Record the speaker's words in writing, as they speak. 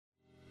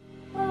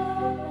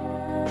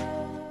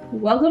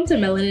Welcome to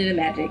Melanin and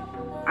Magic.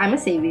 I'm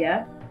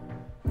Asavia.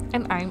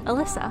 And I'm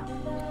Alyssa.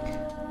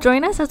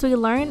 Join us as we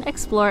learn,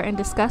 explore, and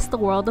discuss the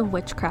world of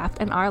witchcraft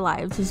and our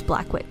lives as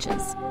Black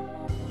witches.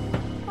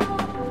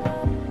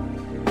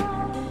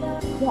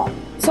 Yeah,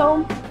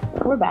 so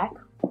we're back.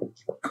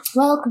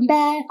 Welcome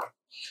back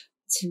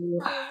to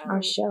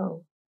our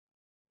show.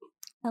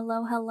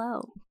 Hello,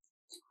 hello.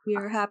 We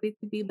are happy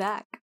to be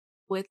back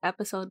with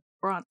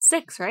we're on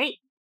 6, right?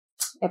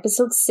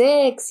 Episode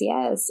 6,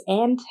 yes.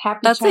 And happy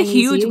That's Chinese a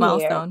huge New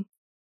milestone.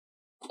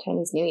 Year.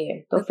 Chinese New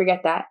Year. Don't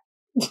forget that.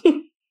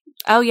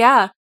 Oh,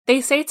 yeah.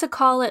 They say to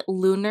call it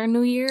Lunar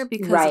New Year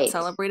because it's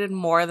celebrated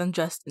more than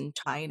just in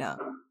China.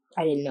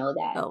 I didn't know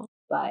that. Oh.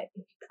 But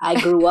I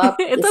grew up.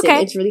 It's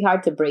okay. It's really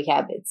hard to break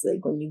habits.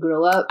 Like when you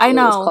grow up, I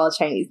know. It was called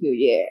Chinese New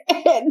Year.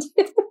 And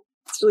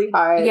it's really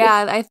hard.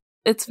 Yeah,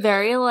 it's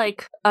very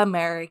like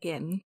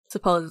American,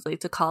 supposedly,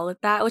 to call it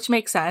that, which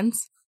makes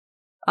sense.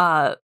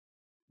 But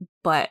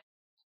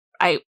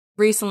I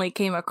recently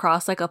came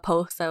across like a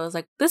post that was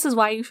like, "This is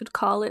why you should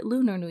call it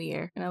Lunar New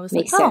Year," and I was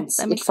makes like, sense.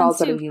 "Oh, that makes it falls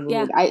sense out of too." new moon.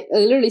 Yeah. I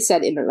literally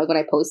said in like when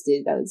I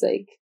posted, I was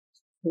like,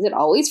 "Does it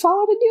always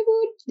fall out of new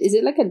moon? Is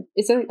it like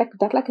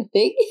a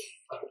thing?"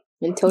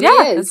 And Tony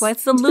is. That's why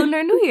it's the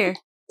Lunar New Year.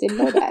 Didn't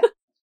know that.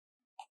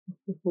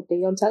 They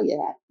don't tell you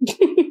that.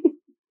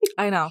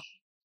 I know.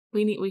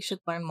 We should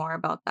learn more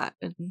about that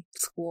in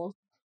school.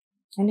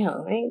 I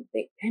know, right?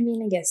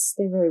 I guess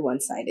they're very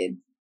one-sided.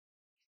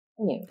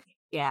 Anyway.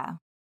 Yeah.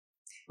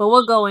 But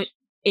we'll go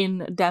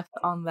in depth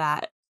on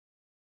that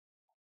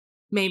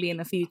maybe in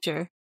a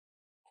future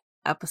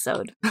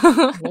episode.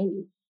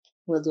 Maybe.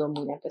 We'll do a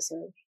moon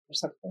episode or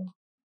something.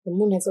 The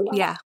moon has a lot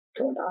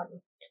going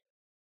on.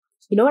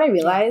 You know what I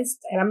realized?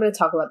 And I'm going to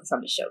talk about this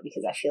on the show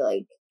because I feel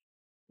like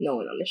no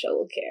one on the show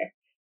will care.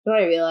 You know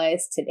what I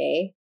realized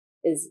today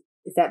is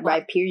that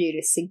my period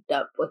is synced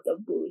up with the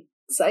moon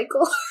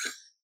cycle.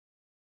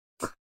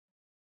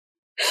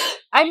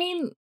 I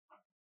mean,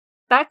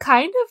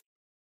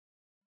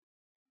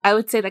 I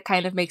would say that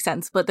kind of makes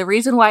sense, but the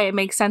reason why it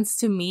makes sense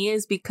to me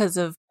is because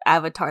of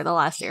Avatar: The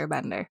Last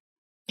Airbender.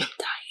 I'm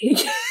dying.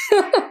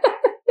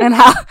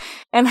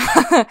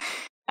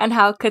 and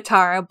how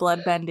Katara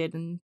bloodbended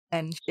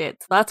and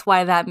shit. So that's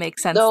why that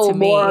makes sense to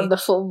me. More on the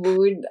full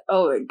moon.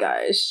 Oh my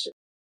gosh.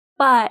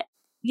 But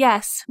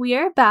yes, we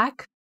are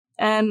back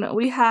and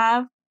we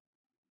have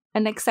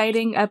an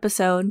exciting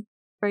episode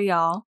for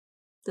y'all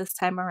this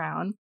time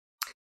around.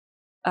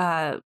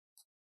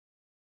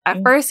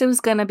 At first it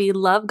was going to be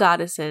love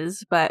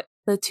goddesses, but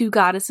the two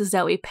goddesses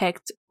that we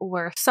picked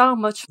were so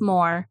much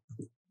more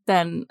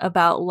than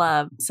about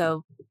love.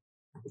 So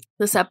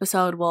this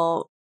episode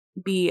will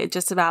be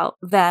just about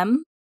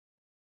them,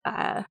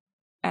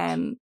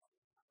 and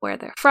where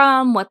they're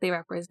from, what they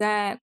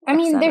represent. I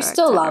mean, they're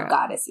still love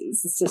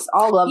goddesses. It's just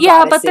all love goddesses.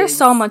 Yeah, but there's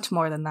so much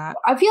more than that.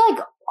 I feel like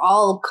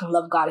all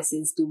love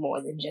goddesses do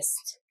more than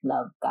just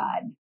love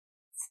god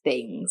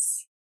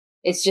things.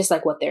 It's just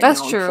like what they're known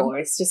for.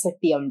 It's just like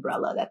the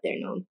umbrella that they're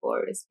known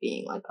for is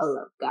being like a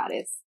love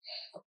goddess.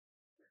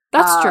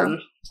 That's true.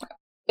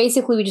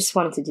 Basically, we just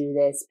wanted to do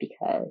this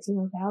because,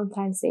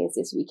 Valentine's Day is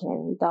this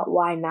weekend. We thought,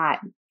 why not?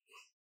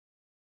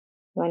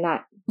 Why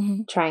not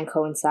try and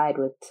coincide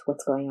with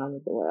what's going on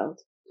with the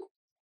world?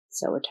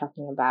 So we're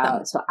talking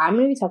about... So I'm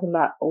going to be talking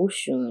about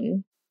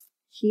Oshun.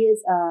 She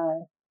is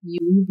a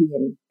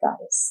Yoruban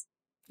goddess.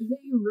 Is it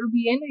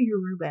Yorubian or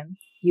Yoruban?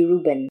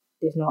 Yoruban.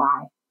 There's no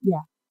I.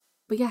 Yeah.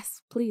 But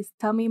yes, please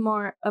tell me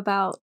more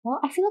about... Well,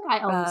 I feel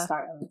like I always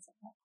start.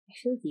 I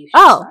feel like you should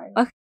start.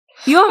 Okay.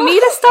 You want me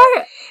to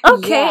start?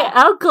 Okay, yeah.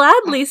 I'll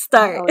gladly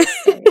start.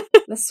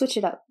 Let's switch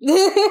it up.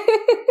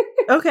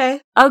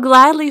 Okay, I'll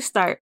gladly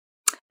start.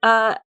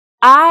 When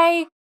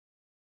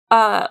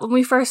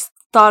we first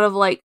thought of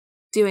like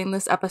doing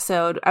this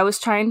episode, I was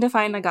trying to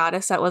find a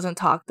goddess that wasn't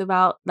talked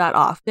about that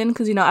often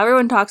because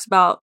everyone talks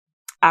about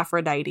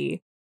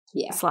Aphrodite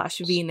 /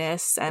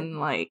 Venus and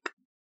like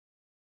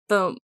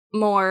the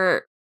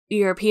more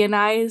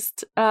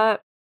Europeanized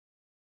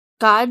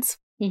gods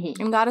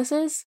and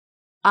goddesses.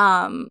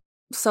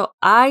 So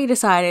I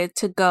decided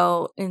to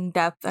go in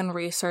depth and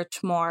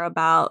research more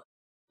about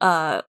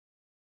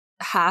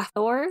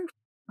Hathor,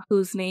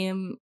 whose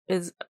name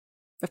is,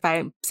 if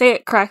I say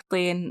it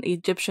correctly in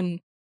Egyptian,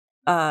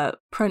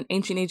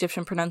 ancient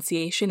Egyptian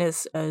pronunciation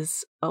is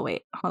oh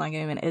wait, hold on, give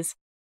me a minute, is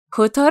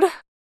Hutor.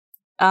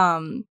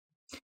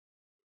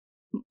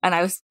 And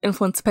I was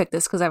influenced to pick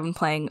this because I've been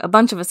playing a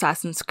bunch of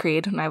Assassin's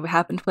Creed, and I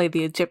happened to play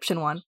the Egyptian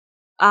one.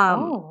 I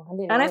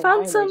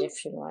found some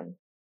Egyptian one.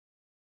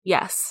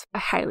 Yes, I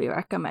highly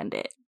recommend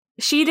it.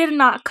 She did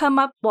not come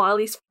up, well, at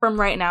least from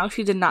right now,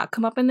 she did not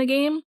come up in the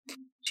game.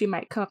 She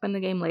might come up in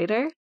the game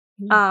later.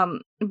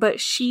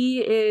 But she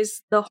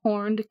is the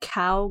horned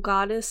cow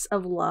goddess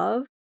of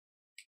love,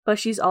 but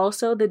she's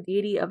also the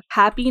deity of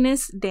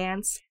happiness,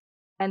 dance,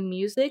 and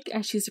music,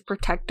 and she's a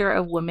protector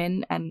of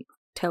women and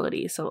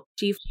fertility. So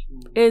she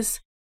is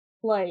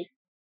like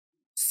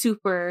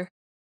super...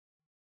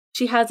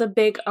 She has a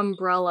big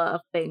umbrella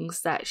of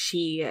things that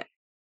she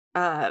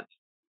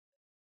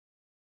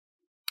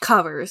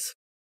covers.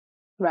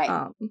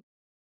 Right.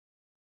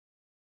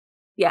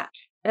 Yeah.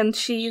 And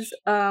she's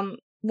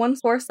one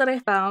source that I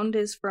found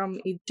is from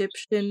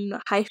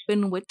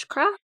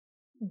Egyptian-witchcraft.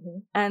 Mm-hmm.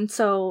 And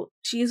so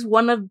she's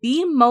one of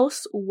the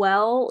most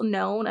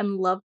well-known and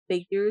loved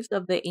figures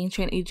of the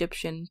ancient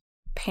Egyptian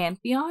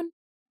pantheon.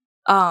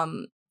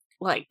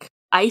 Like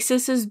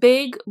Isis is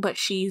big, but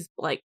she's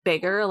like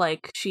bigger.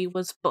 Like she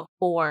was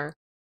before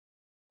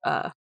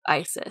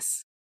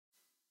Isis.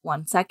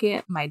 1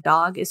 second, my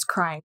dog is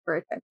crying for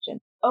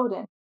attention.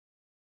 Odin,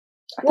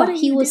 what are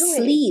you doing?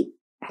 Asleep.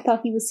 I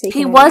thought he was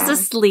taking. He was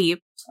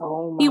asleep.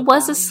 Oh my He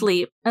was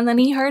asleep, and then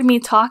he heard me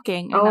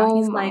talking, and now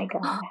he's like,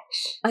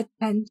 gosh.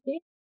 Attention?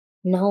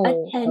 No,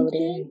 attention?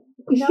 Odin.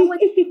 No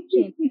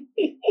attention.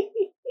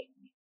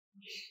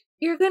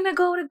 You're gonna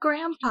go to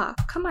Grandpa.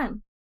 Come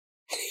on.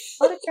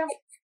 Go to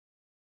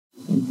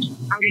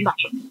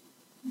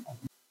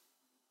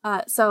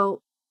Grandpa.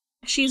 So,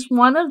 she's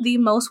one of the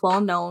most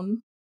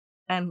well-known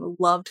and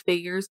loved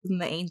figures in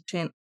the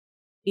ancient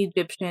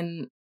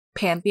Egyptian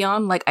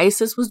pantheon. Like,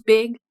 Isis was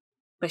big,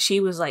 but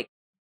she was, like,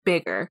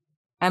 bigger.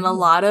 And a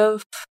lot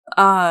of,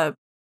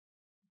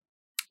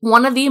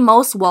 one of the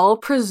most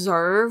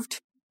well-preserved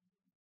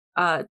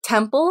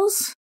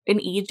temples in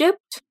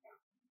Egypt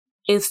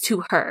is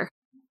to her.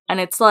 And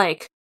it's,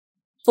 like,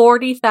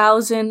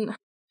 40,000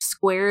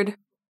 squared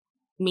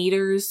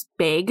meters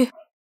big.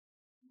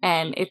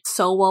 And it's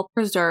so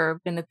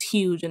well-preserved, and it's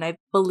huge. And I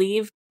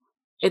believe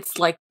it's,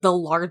 like, the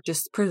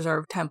largest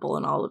preserved temple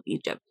in all of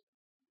Egypt.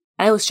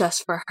 And it was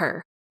just for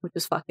her, which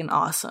is fucking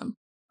awesome.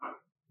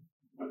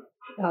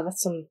 Oh,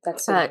 that's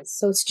nice.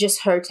 So it's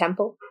just her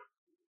temple?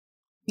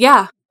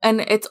 Yeah,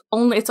 and it's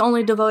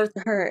only devoted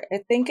to her. I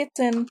think it's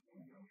in.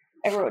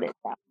 I wrote it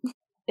down.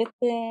 It's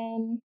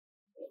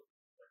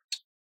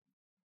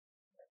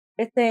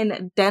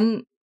in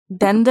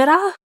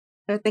Dendera.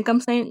 I think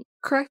I'm saying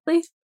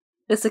correctly.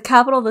 It's the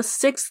capital of the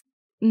 6th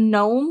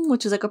nome,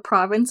 which is like a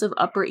province of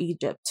Upper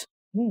Egypt.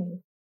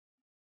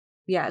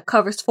 Yeah, it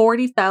covers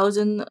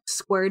 40,000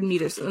 square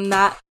meters, and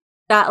that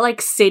like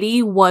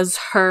city was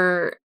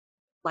her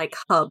like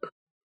hub.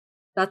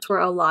 That's where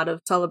a lot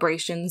of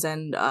celebrations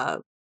and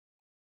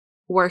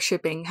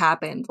worshipping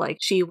happened. Like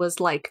she was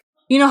like,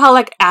 you know how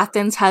like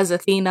Athens has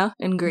Athena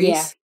in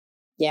Greece?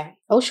 Yeah.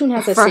 Oshun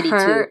has a city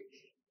too.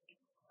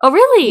 Oh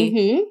really?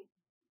 Mm-hmm.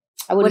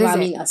 I wouldn't know. I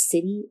mean, a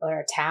city or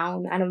a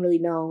town. I don't really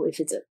know if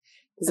does it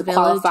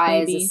qualify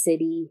as a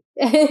city.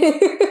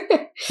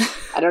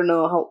 I don't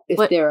know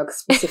if there are a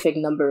specific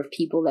number of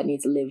people that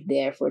need to live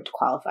there for it to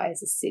qualify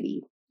as a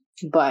city.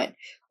 But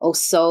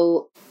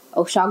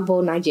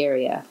Oshogbo,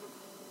 Nigeria.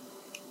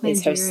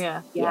 Is her,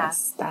 yeah.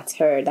 Yes, that's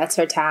her. That's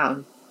her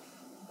town.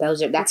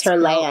 That's her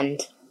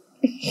land.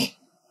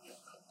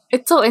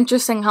 It's so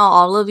interesting how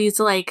all of these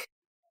like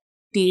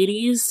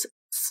deities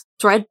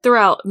spread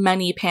throughout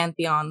many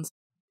pantheons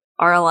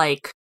are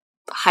like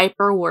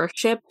hyper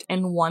worshipped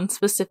in one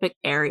specific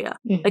area.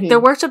 Mm-hmm. Like they're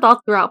worshipped all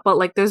throughout, but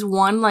like there's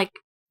one like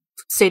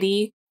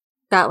city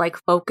that like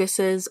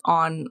focuses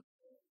on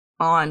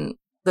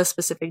the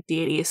specific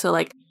deity. So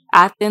like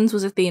Athens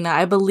was Athena.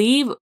 I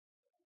believe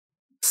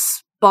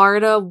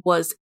Sparta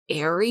was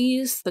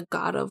Ares, the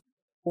god of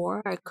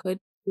war. I could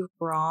be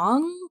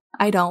wrong.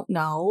 I don't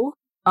know.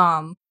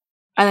 And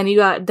then you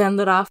got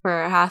Dendera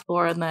for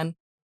Hathor, and then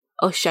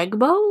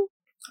Oshogbo.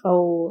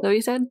 Oh, is that what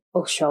you said?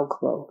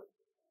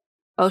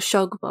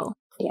 Oshogbo.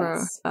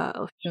 Yes.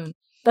 For Oshun.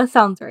 That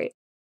sounds right.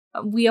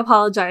 We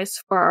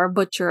apologize for our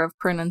butcher of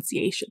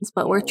pronunciations,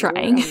 but we're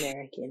trying. We're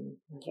American,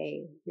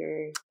 okay?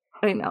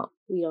 I know.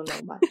 We don't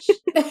know much.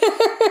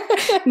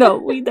 No,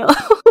 we don't.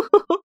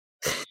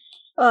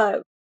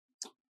 Let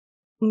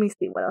me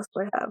see, what else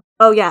do I have?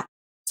 Oh, yeah.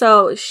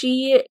 So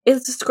she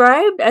is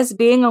described as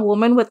being a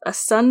woman with a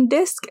sun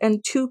disk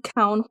and 2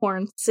 cow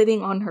horns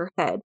sitting on her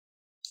head.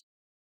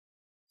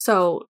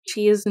 So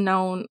she is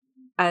known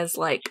as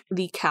like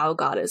the cow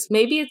goddess.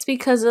 Maybe it's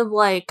because of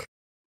like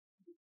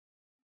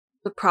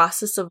the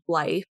process of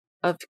life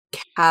of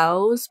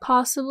cows,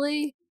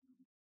 possibly.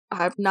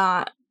 I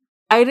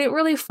didn't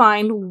really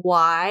find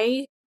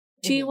why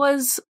she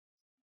was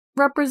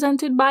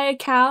represented by a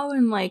cow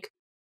and like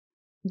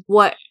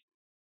what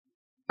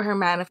her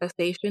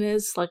manifestation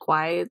is, like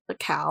why it's a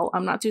cow.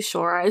 I'm not too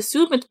sure. I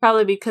assume it's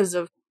probably because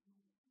of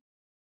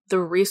the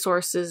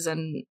resources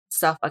and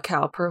stuff a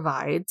cow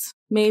provides,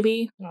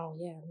 maybe. Oh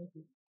yeah,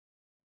 maybe.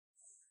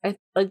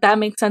 Like that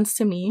makes sense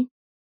to me.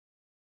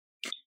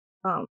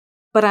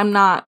 But I'm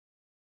not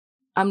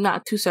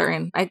too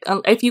certain.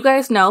 If you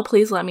guys know,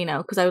 please let me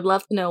know, because I would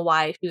love to know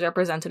why she's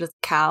represented as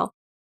a cow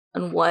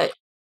and what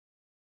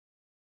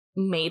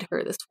made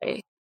her this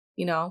way.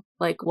 You know,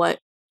 like what?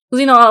 Because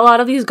you know, a lot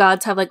of these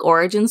gods have like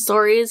origin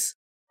stories.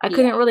 I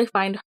couldn't really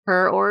find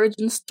her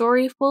origin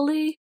story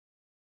fully.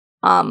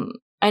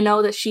 I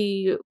know that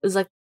she is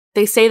like,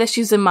 they say that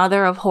she's the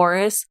mother of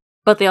Horus,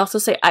 but they also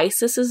say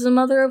Isis is the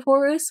mother of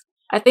Horus.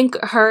 I think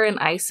her and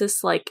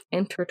Isis like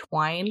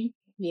intertwine.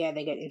 Yeah,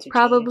 they get interchanged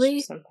probably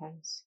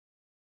sometimes.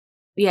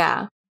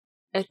 Yeah,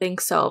 I think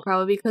so.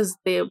 Probably because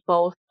they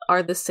both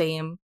are the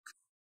same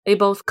they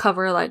both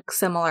cover like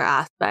similar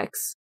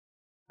aspects.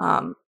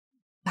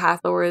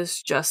 Hathor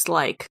is just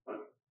like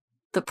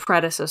the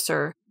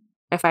predecessor.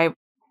 If I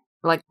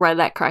like read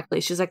that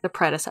correctly, she's like the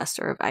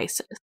predecessor of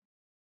Isis.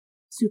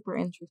 Super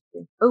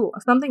interesting. Oh,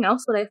 something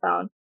else that I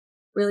found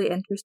really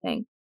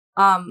interesting.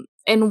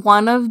 In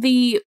one of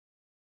the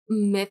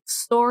myth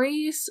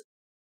stories,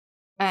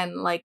 and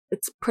like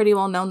it's pretty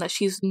well known that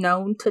she's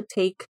known to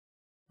take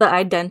the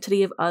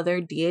identity of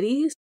other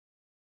deities.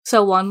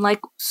 So one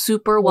like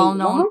super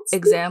well-known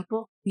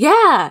example.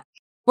 Yeah.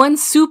 One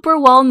super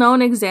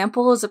well-known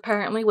example is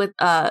apparently with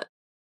the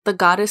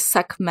goddess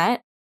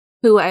Sekhmet,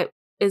 who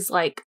is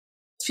like,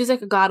 she's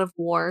like a god of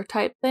war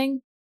type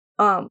thing.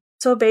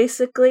 So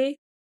basically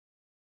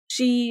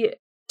she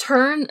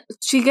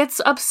gets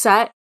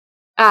upset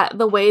at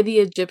the way the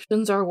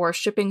Egyptians are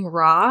worshipping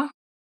Ra.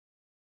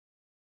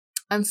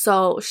 And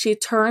so she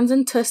turns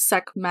into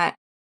Sekhmet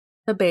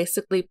to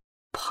basically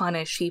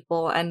punish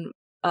people and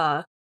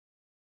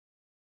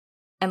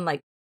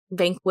like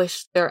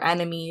vanquish their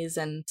enemies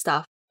and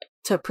stuff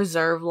to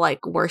preserve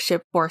like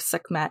worship for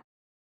Sekhmet.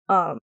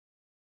 And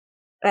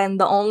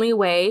the only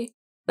way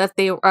that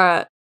they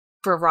for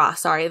Ra,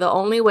 the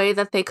only way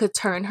that they could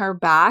turn her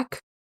back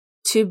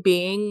to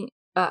being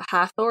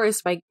Hathor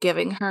is by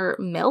giving her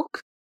milk.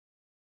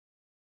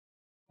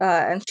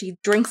 And she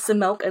drinks the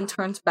milk and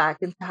turns back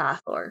into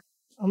Hathor.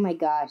 Oh my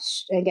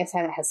gosh. I guess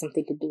that has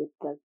something to do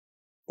with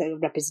the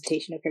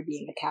representation of her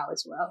being a cow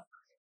as well.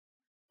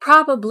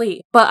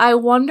 Probably. But I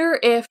wonder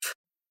if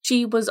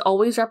she was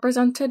always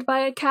represented by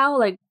a cow,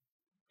 like,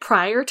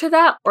 prior to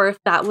that, or if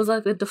that was,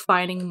 like, the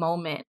defining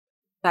moment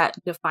that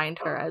defined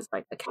her as,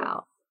 like, a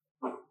cow.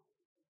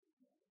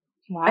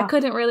 Wow. I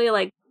couldn't really,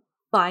 like,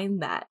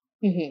 find that.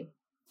 Mm-hmm.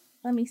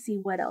 Let me see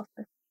what else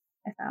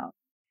I found.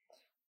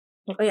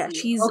 Oh, yeah,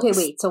 she's... Okay,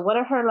 wait. So what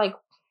are her, like,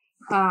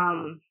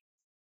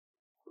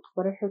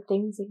 what are her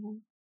things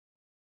again?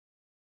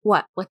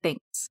 What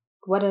things?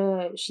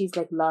 She's,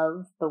 like,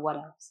 love, but what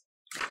else?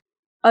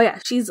 Oh, yeah,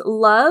 she's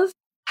love,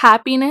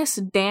 happiness,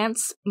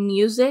 dance,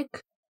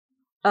 music,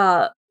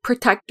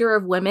 protector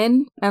of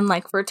women, and,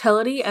 like,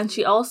 fertility, and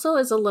she also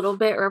is a little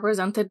bit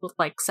represented with,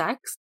 like,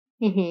 sex.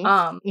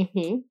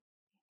 Mm-hmm.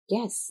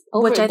 Yes.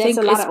 Which I think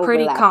is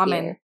pretty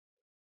common. Here.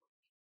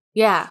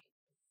 Yeah.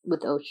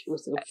 With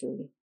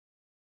Oshun.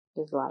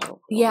 There's a lot of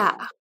overlap.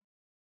 Yeah.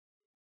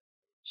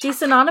 She's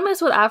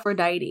synonymous with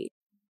Aphrodite.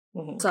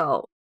 Mm-hmm.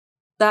 So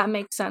that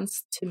makes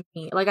sense to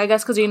me. Like, I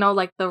guess because, you know,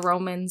 like, the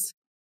Romans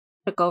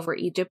took over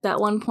Egypt at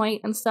one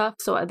point and stuff,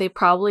 so they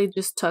probably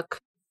just took...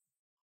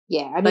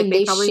 Yeah, I mean,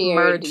 they shared...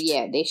 merged.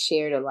 Yeah, they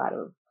shared a lot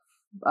of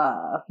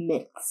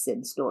myths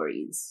and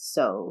stories,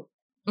 so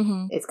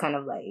it's kind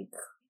of like...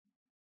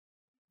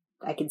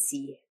 I can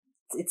see...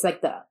 It's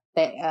like the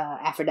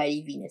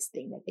Aphrodite-Venus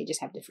thing, like, they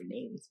just have different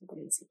names.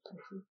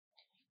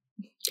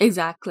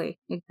 Exactly,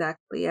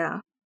 yeah.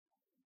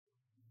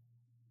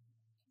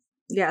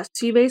 Yeah,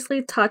 she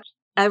basically touched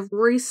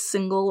every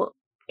single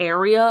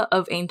area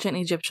of ancient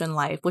Egyptian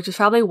life, which is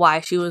probably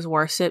why she was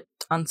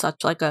worshipped on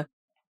such like a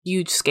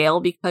huge scale,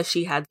 because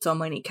she had so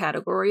many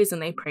categories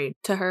and they prayed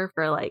to her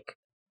for like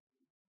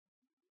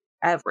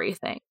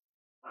everything.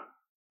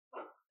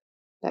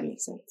 That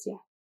makes sense, yeah.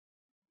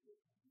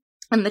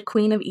 And the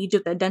Queen of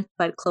Egypt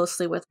identified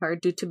closely with her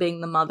due to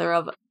being the mother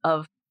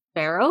of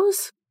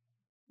pharaohs.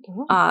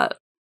 Oh.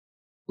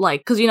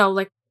 Like, because, you know,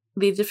 like,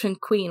 the Egyptian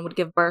queen would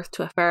give birth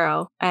to a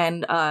pharaoh,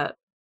 and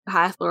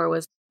Hathor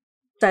was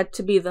said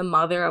to be the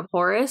mother of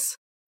Horus,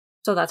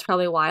 so that's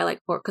probably why, like,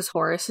 because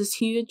Horus is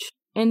huge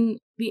in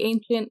the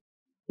ancient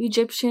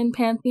Egyptian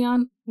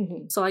pantheon,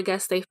 so I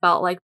guess they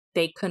felt like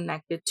they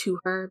connected to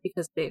her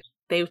because they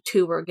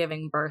too were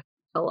giving birth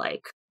to,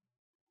 like,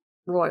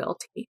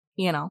 royalty,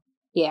 you know?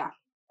 Yeah.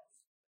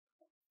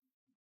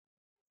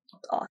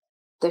 Awesome.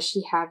 Does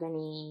she have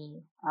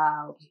any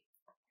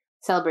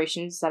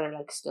celebrations that are,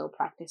 like, still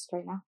practiced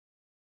right now?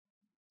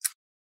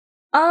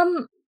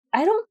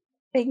 I don't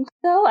think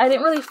so. I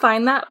didn't really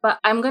find that, but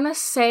I'm gonna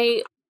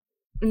say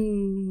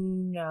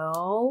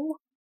no,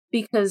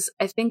 because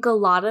I think a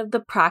lot of the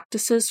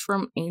practices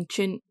from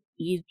ancient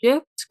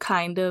Egypt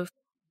kind of,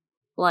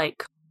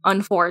 like,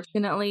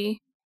 unfortunately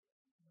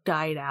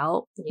died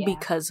out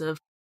because of,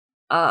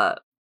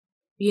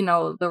 you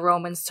know, the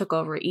Romans took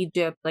over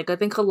Egypt. Like, I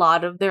think a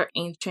lot of their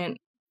ancient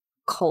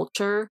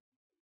culture,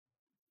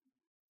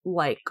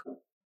 like,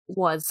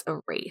 was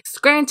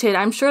erased. Granted,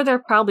 I'm sure there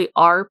probably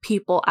are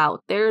people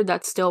out there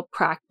that still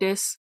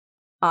practice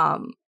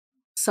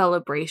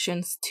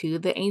celebrations to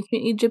the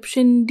ancient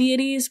Egyptian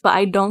deities, but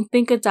I don't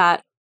think it's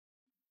at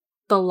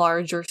the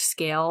larger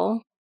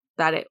scale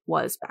that it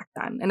was back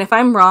then. And if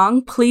I'm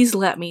wrong, please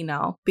let me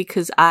know,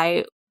 because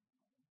I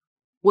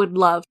would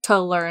love to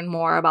learn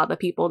more about the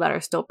people that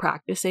are still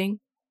practicing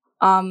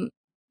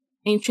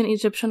ancient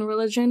Egyptian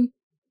religion,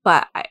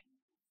 but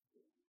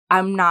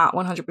I'm not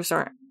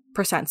 100%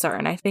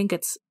 certain. I think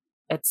it's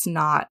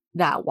not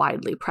that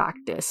widely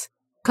practiced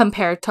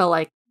compared to,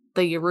 like,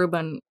 the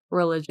Yoruban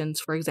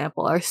religions, for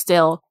example, are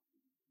still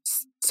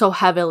so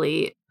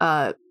heavily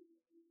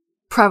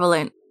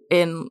prevalent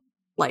in,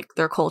 like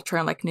their culture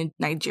in like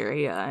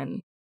Nigeria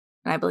and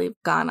I believe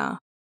Ghana.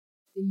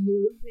 The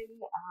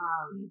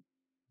Yoruban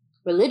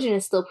religion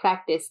is still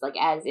practiced like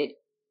as it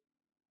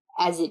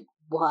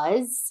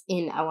was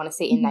in, I want to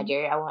say, in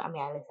Nigeria.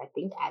 I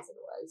think as it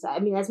was. I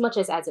mean, as much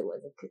as it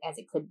was, as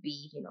it could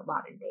be,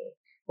 modern day,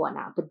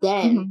 whatnot. But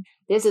then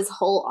there's this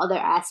whole other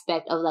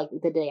aspect of like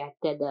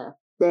the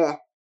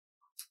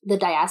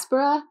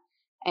diaspora,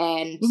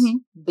 and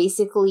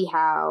basically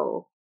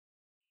how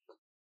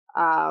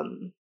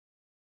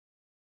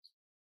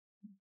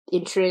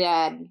in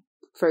Trinidad,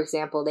 for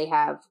example, they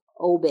have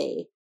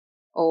Obeah,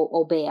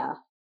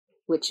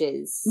 which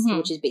is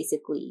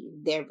basically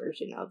their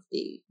version of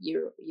the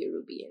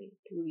Yoruban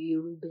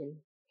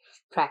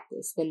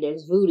practice. Then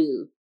there's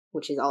Voodoo,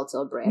 which is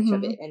also a branch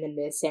of it, and then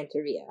there's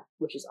Santeria,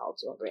 which is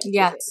also a branch of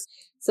it.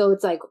 So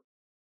it's like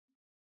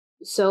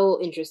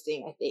so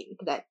interesting, I think,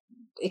 that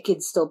it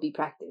could still be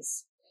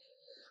practiced,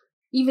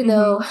 even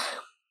though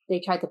they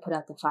tried to put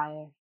out the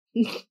fire.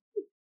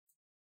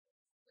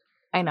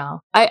 I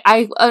know.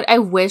 I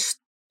wish.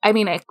 I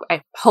mean, I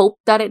hope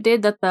that it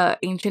did, that the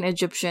ancient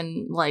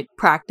Egyptian, like,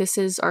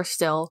 practices are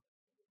still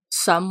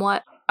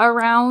somewhat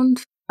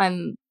around,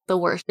 and the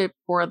worship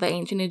for the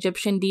ancient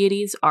Egyptian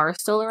deities are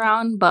still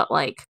around, but,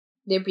 like...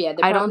 They're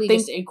probably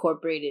just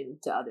incorporated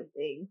into other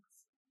things.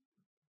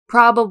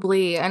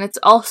 Probably, and it's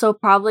also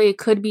probably, it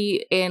could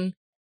be in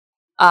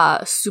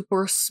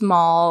super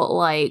small,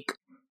 like,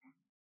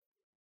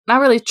 not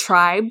really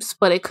tribes,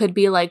 but it could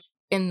be, like,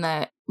 in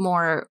the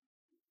more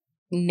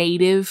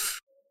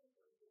native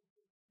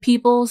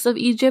peoples of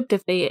Egypt,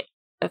 if they're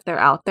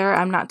out there.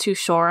 I'm not too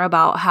sure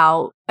about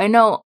how. I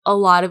know a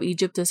lot of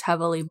Egypt is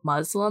heavily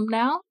Muslim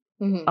now.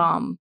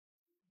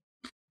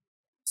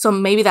 So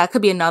maybe that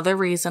could be another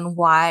reason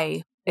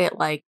why it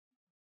like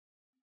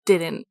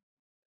is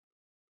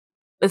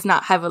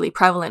not heavily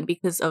prevalent,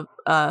 because of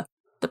the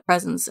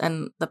presence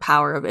and the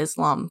power of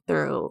Islam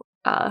through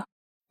the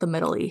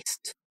Middle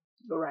East.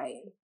 Right.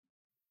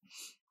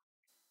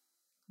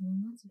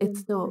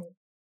 It's still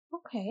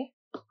okay.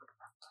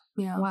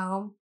 Yeah.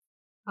 Well,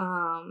 do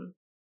you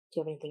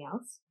have anything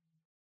else?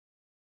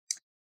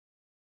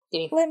 Do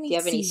you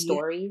have any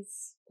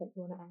stories that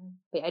you want to add?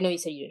 Wait, I know you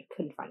said you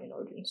couldn't find an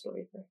origin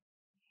story for.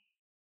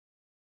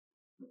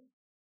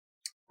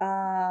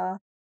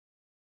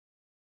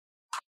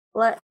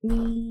 Let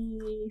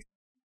me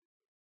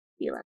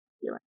feel it.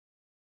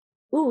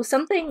 Ooh,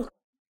 something.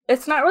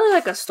 It's not really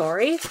like a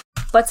story,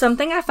 but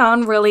something I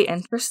found really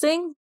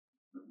interesting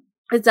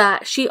is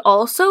that she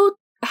also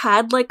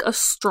had like a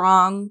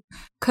strong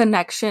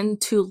connection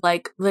to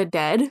like the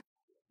dead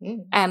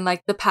and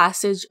like the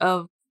passage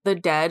of the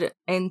dead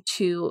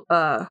into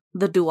the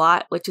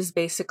Duat, which is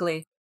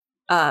basically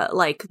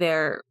like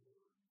their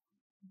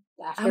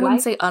afterlife? I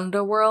wouldn't say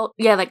underworld.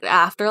 Yeah, like the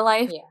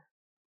afterlife. Yeah.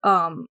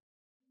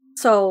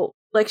 So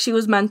like she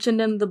was mentioned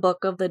in the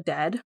Book of the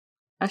Dead,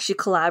 and she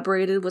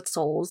collaborated with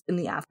souls in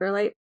the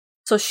afterlife.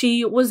 So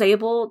she was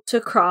able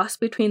to cross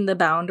between the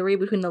boundary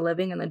between the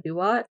living and the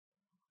Duat.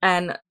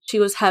 And she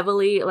was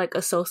heavily like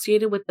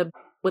associated with the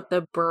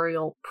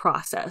burial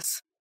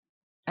process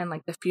and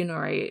like the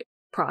funerary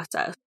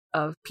process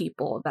of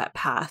people that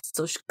passed.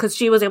 So because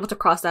she was able to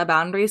cross that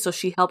boundary, so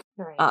she helped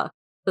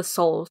the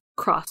souls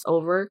cross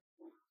over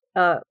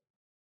to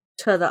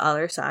the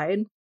other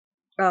side.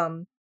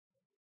 And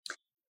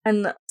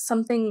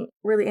something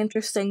really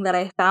interesting that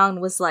I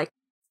found was like,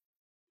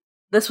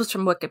 this was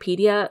from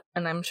Wikipedia,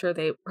 and I'm sure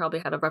they probably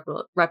had a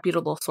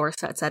reputable source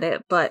that said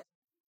it, but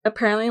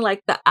apparently,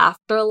 like, the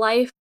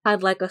afterlife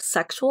had, like, a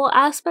sexual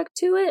aspect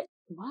to it.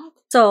 What?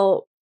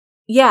 So,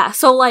 yeah.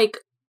 So, like,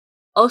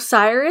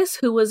 Osiris,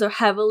 who was a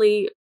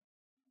heavily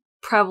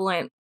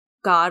prevalent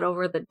god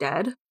over the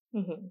dead,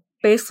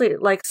 basically,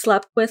 like,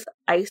 slept with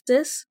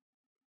Isis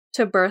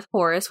to birth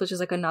Horus, which is,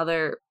 like,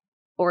 another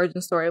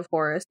origin story of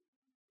Horus.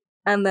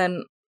 And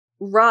then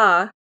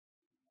Ra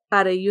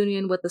had a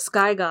union with the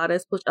sky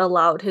goddess, which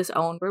allowed his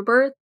own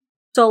rebirth.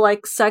 So,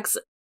 like, sex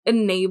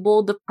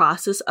enabled the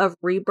process of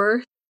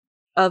rebirth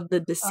of the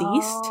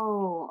deceased.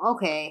 Oh,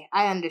 okay.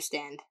 I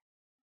understand.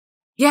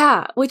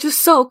 Yeah, which is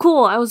so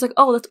cool. I was like,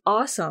 oh, that's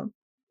awesome.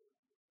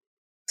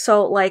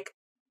 So, like,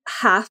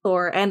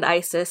 Hathor and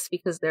Isis,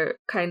 because they're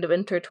kind of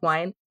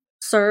intertwined,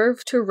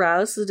 serve to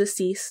rouse the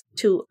deceased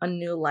to a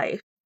new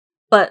life.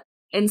 But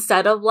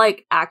instead of,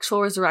 like,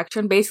 actual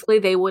resurrection, basically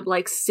they would,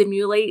 like,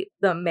 simulate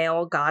the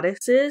male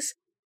goddesses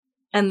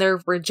and their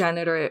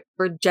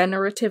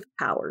regenerative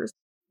powers.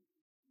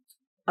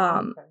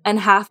 And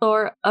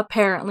Hathor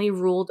apparently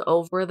ruled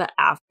over the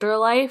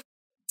afterlife,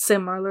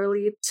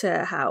 similarly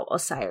to how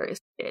Osiris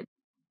did.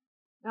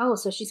 Oh,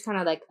 so she's kind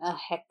of like a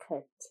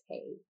Hecate.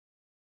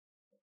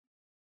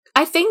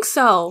 I think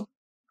so.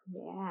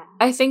 Yeah.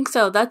 I think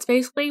so. That's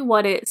basically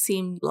what it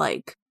seemed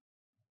like.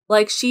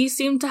 Like, she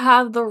seemed to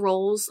have the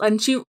roles,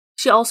 and she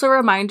also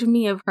reminded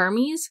me of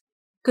Hermes,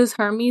 because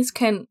Hermes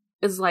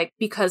is like,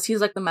 because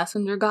he's like the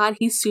messenger god,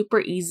 he's super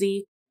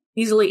easily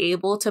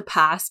able to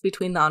pass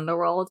between the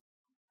underworld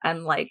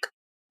and like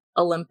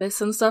Olympus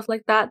and stuff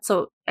like that.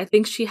 So I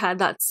think she had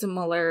that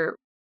similar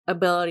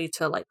ability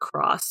to like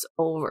cross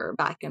over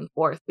back and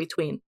forth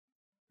between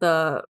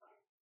the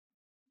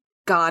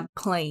god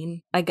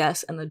plane, I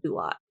guess, and the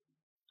duat.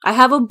 I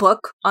have a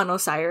book on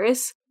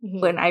Osiris,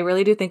 but I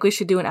really do think we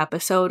should do an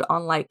episode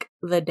on like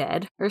the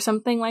dead or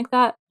something like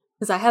that,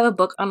 because I have a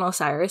book on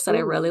Osiris that I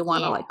really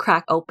want to like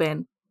crack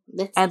open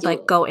and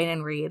like go in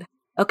and read.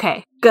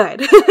 Okay,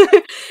 good.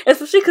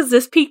 Especially because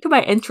this piqued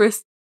my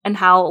interest in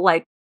how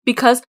like,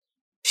 because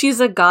she's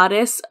a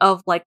goddess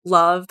of like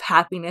love,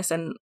 happiness,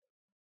 and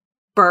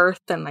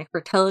birth and like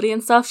fertility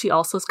and stuff, she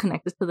also is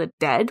connected to the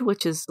dead,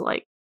 which is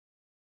like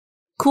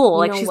cool.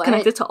 Like she's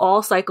connected to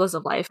all cycles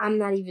of life. I'm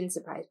not even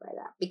surprised by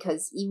that,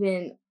 because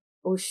even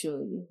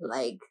Oshun,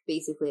 like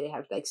basically they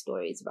have like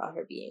stories about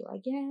her being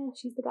like, yeah,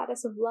 she's the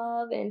goddess of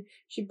love and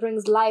she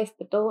brings life,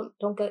 but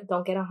don't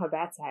get on her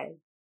bad side,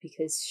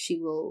 because she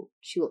will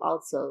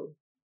also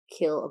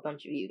kill a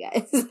bunch of you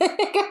guys.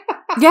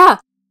 Yeah.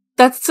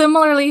 That's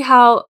similarly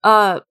how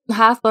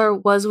Hathor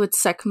was with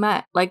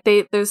Sekhmet. Like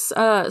there's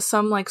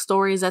some like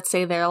stories that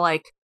say they're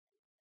like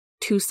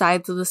two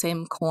sides of the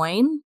same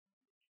coin.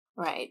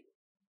 Right.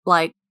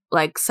 Like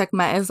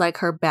Sekhmet is like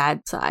her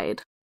bad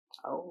side.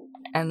 Oh.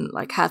 And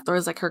like Hathor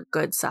is like her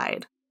good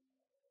side.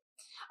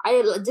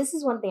 This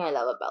is one thing I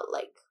love about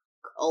like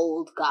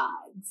old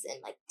gods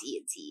and like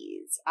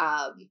deities.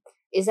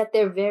 Is that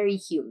they're very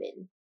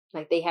human.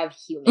 Like they have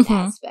human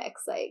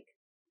aspects. Like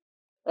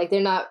they're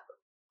not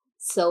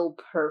so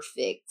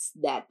perfect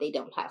that they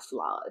don't have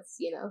flaws,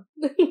 you know?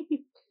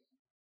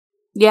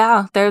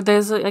 Yeah,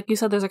 there's like you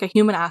said, there's like a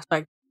human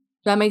aspect.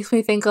 That makes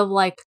me think of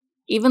like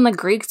even the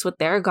Greeks with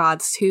their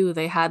gods too.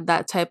 They had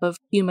that type of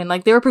human,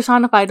 like they were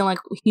personified in like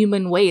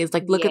human ways.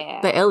 Like look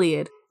at the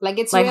Iliad. Like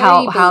it's like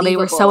how they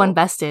were so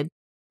invested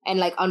and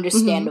like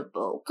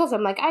understandable. Because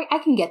I'm like I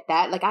can get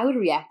that. Like I would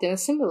react in a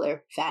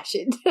similar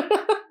fashion.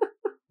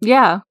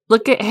 Yeah,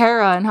 look at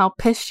Hera and how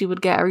pissed she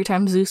would get every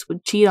time Zeus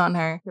would cheat on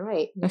her.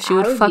 Right. And she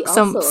would fuck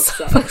some.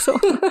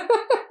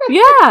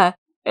 Yeah.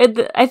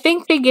 I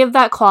think they give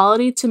that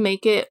quality to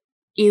make it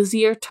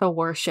easier to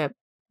worship,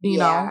 you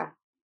know?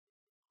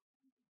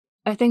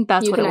 I think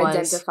that's what it was. You can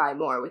identify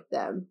more with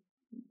them,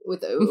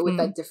 with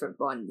like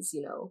different ones,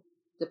 you know,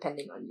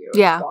 depending on your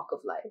walk of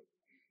life.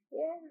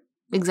 Yeah.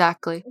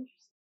 Exactly.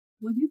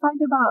 What do you find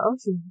about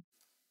Oshun?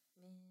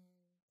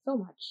 So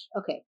much.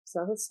 Okay,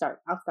 so let's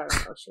start. I'll start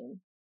with Oshun.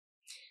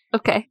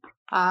 Okay.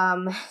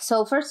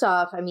 So first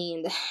off, I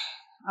mean,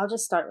 I'll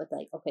just start with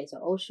like, okay, so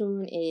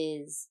Oshun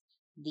is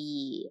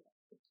the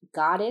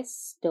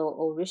goddess, the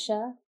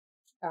Orisha,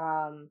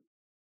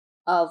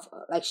 of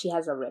like she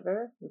has a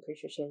river. I'm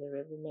pretty sure she has a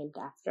river named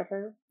after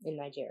her in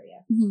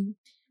Nigeria.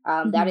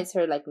 That is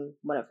her like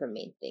one of her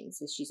main things,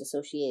 is she's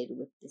associated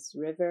with this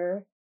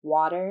river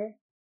water,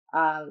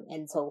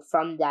 and so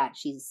from that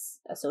she's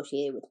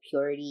associated with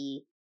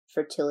purity,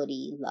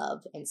 fertility,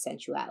 love, and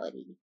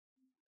sensuality.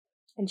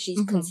 And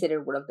she's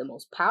considered one of the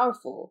most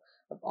powerful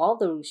of all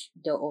the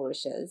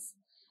Orishas.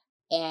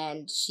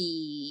 And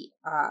she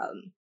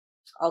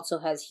also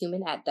has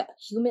human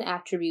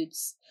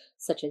attributes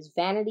such as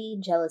vanity,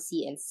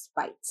 jealousy, and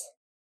spite.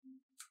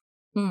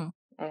 And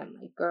I'm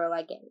like, girl,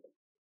 I get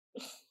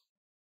it.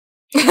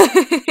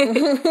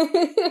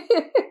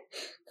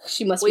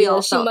 She must be a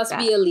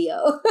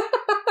Leo.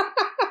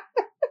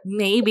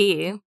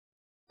 Maybe.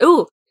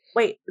 Ooh,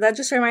 wait, that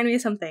just reminded me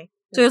of something.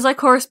 So there's like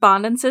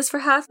correspondences for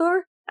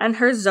Hathor, and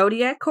her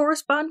zodiac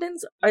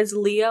correspondence is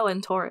Leo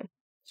and Taurus.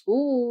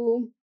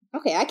 Ooh.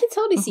 Okay, I can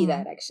totally see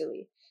that,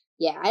 actually.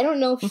 Yeah, I don't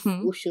know if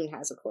Oshun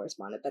has a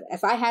correspondent, but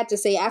if I had to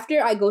say,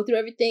 after I go through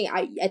everything,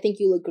 I think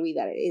you'll agree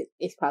that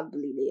it's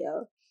probably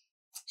Leo.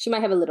 She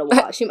might have a little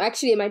water.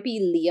 It might be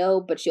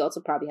Leo, but she also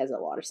probably has a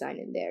water sign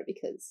in there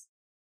because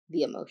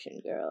the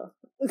emotion girl.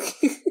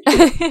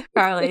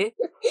 Probably.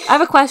 I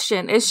have a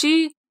question. Is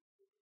she...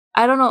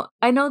 I don't know.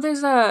 I know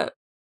there's a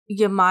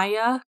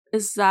Yemaya.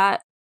 Is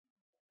that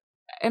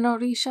an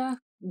Orisha?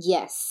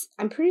 Yes.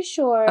 I'm pretty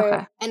sure.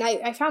 Okay. And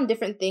I found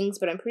different things,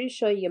 but I'm pretty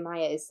sure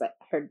Yemaya is like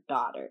her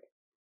daughter.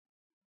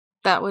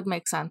 That would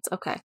make sense.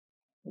 Okay.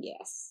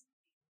 Yes.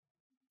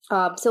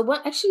 So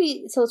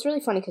it's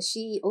really funny because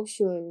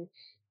Oshun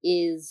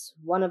is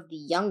one of the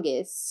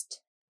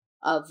youngest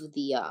of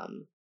the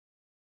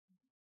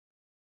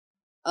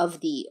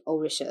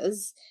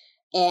Orishas,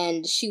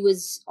 and she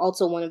was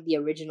also one of the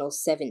original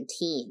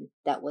 17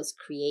 that was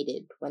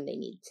created when they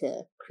needed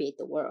to create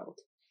the world.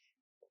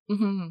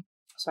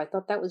 So I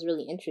thought that was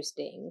really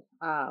interesting.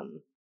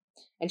 And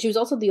she was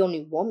also the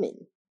only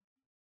woman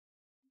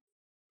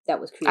that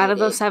was created out of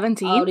those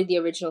 17. Out of the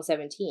original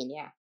 17,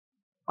 yeah.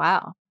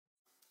 Wow.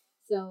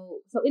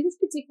 So in this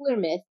particular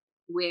myth,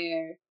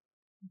 where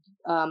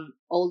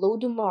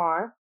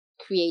Olodumare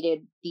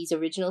created these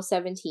original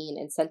 17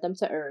 and sent them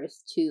to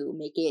Earth to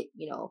make it,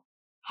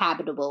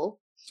 habitable.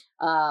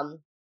 All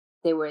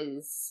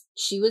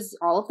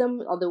of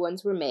them, other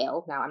ones were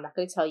male. Now, I'm not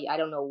going to tell you, I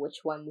don't know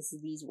which ones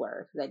these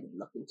were, because I didn't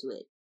look into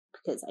it,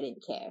 because I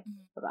didn't care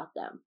about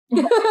them.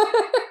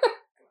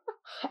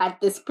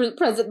 At this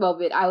present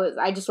moment,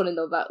 I just want to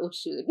know about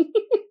Oshun.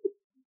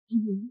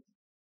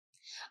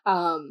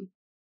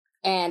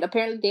 And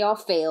apparently they all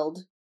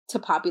failed to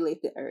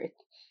populate the earth.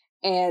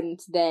 And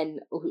then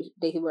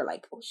they were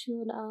like,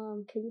 Oshun,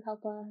 can you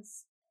help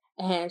us?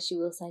 And she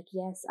was like,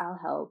 yes, I'll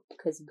help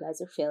because you guys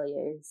are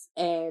failures.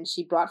 And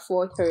she brought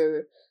forth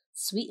her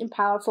sweet and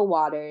powerful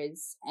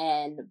waters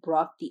and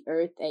brought the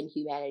earth and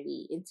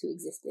humanity into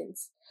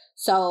existence.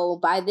 So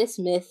by this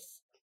myth,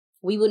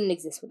 we wouldn't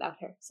exist without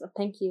her. So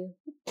thank you.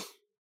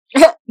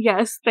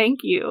 Yes,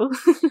 thank you.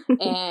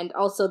 And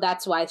also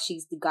that's why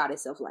she's the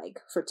goddess of like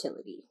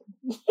fertility.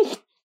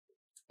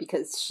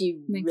 Because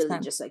she Makes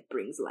sense. Just like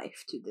brings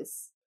life to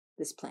this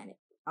planet.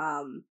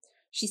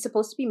 She's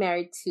supposed to be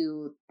married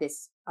to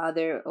this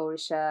other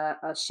Orisha,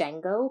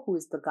 Shango, who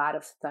is the god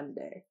of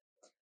thunder.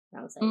 And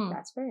I was like,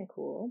 that's very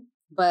cool.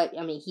 But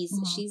I mean,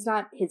 she's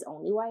not his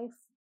only wife.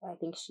 I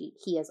think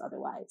he has other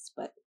wives,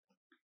 but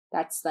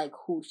that's like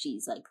who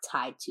she's like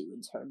tied to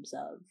in terms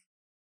of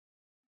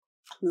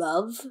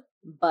love.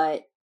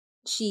 But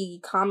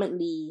she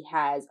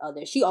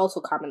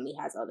also commonly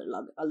has other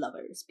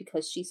lovers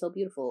because she's so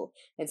beautiful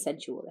and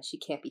sensual that she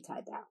can't be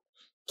tied down.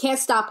 Can't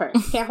stop her.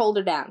 Can't hold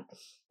her down.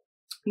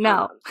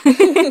 No.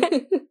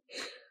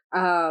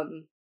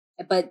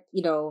 But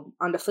you know,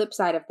 on the flip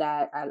side of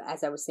that,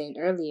 as I was saying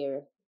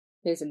earlier,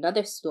 there's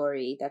another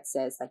story that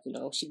says like, you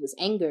know, she was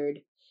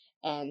angered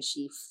and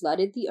she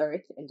flooded the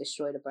earth and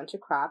destroyed a bunch of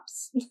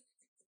crops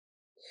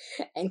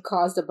and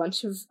caused a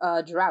bunch of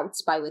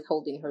droughts by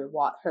withholding her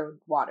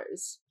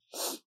waters.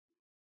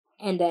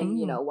 And then,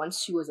 you know,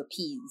 once she was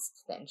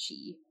appeased, then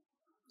she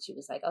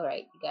was like, all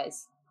right, you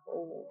guys.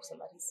 Oh,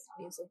 somebody's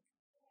music.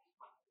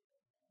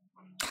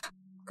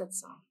 Good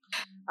song.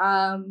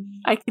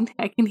 I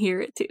can hear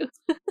it too.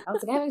 I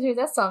was like, I haven't heard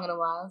that song in a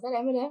while. Is that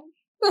Eminem?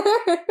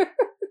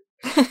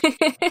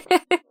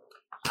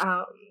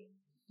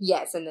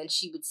 Yes, and then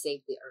she would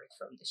save the earth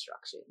from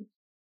destruction.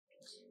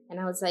 And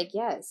I was like,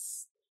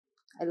 yes,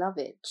 I love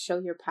it. Show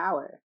your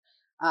power.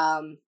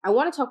 I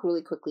want to talk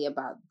really quickly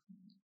about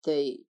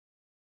the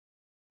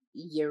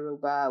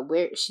Yoruba,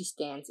 where she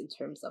stands in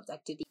terms of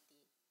like the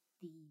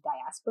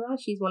diaspora.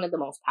 She's one of the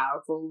most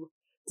powerful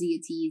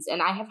deities,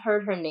 and I have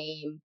heard her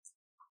name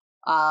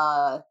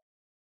over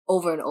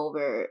and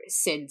over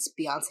since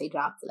Beyonce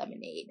dropped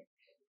Lemonade,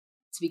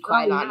 to be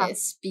quite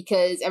honest,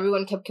 because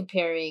everyone kept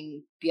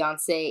comparing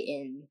Beyonce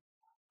in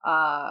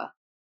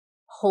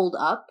Hold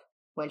Up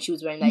when she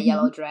was wearing that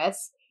yellow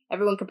dress.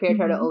 Everyone compared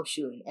her to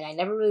Oshun, and I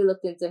never really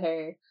looked into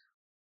her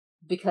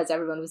because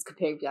everyone was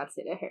comparing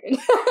Beyonce to her.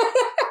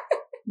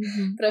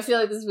 But I feel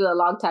like this has been a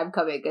long time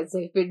coming because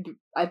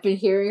I've been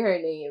hearing her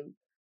name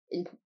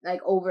in like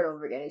over and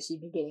over again, and she's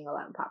been gaining a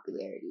lot of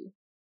popularity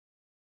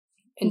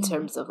in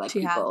terms of like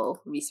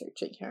people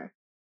researching her.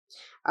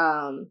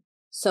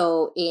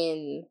 So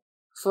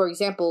for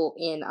example,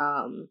 in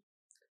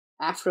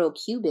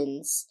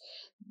Afro-Cubans,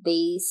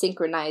 they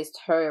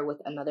synchronized her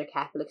with another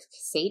Catholic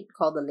saint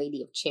called the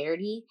Lady of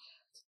Charity,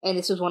 and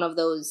this was one of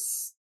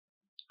those.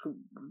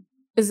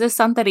 Is this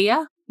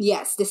Santeria?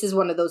 Yes, this is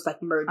one of those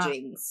like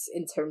mergings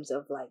in terms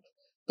of like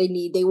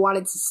they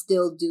wanted to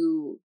still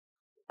do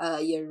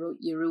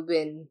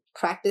Yoruban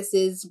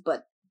practices,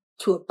 but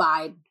to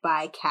abide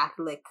by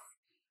Catholic,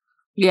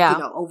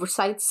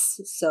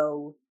 oversights.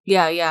 So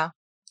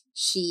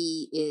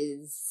she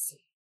is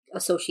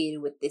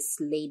associated with this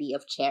Lady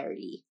of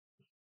Charity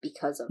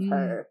because of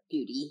her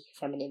beauty,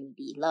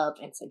 femininity, love,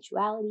 and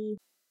sensuality.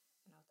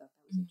 And I thought that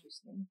was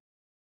interesting.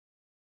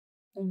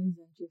 That is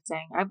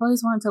interesting. I've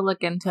always wanted to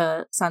look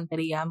into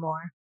Santeria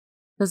more.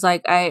 Because,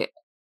 like,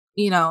 in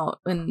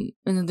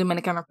the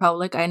Dominican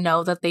Republic, I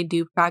know that they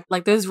do practice,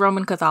 like, there's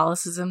Roman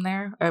Catholicism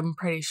there, I'm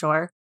pretty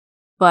sure.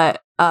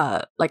 But,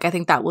 I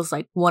think that was,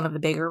 like, one of the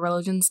bigger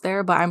religions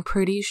there. But I'm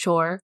pretty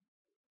sure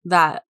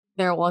that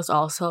there was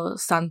also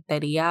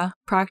Santeria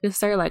practice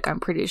there. Like, I'm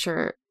pretty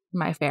sure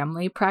my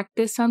family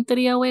practiced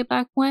Santeria way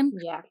back when.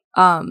 Yeah.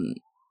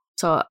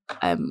 So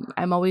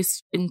I'm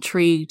always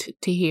intrigued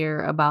to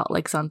hear about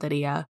like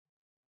Santeria,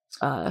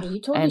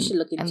 you totally should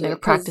look into and their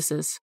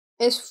practices.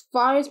 As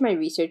far as my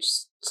research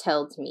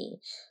tells me,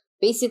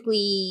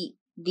 basically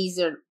these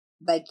are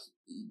like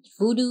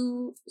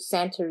Voodoo,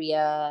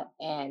 Santeria,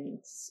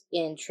 and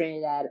in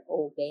Trinidad,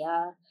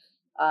 Obeah,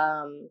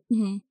 are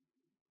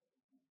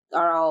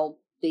all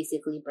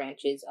basically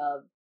branches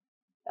of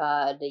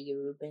the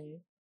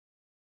Yoruban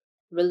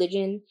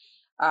religion,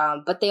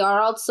 but they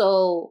are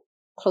also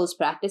close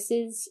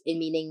practices, in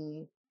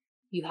meaning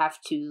you have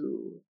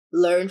to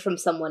learn from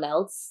someone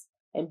else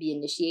and be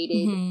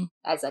initiated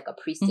as like a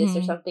priestess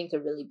or something to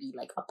really be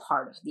like a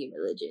part of the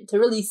religion, to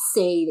really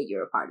say that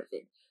you're a part of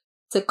it,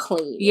 to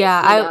claim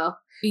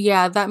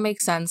it, that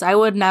makes sense. I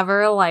would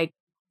never like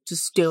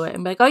just do it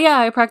and be like, oh yeah,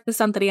 I practice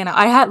Santeria now.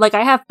 I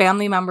have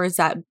family members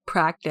that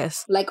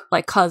practice, like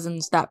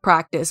cousins that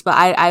practice, but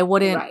I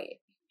wouldn't. Right.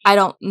 I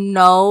don't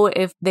know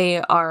if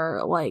they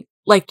are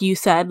like you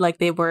said, like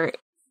they were,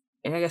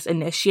 I guess,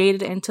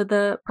 initiated into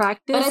the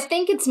practice. But I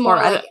think it's more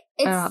I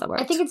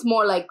think it's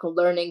more like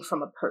learning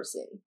from a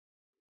person.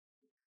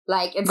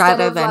 Like, instead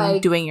rather of, than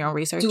like, doing your own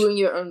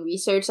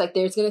research. Like,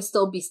 there's gonna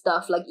still be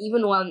stuff, like,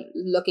 even when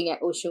looking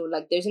at Oshun,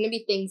 like, there's gonna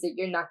be things that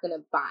you're not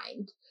gonna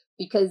find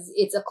because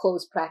it's a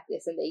closed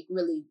practice and they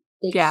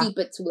keep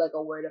it to, like,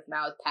 a word of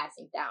mouth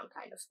passing down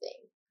kind of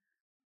thing.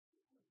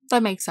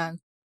 That makes sense.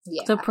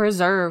 Yeah. To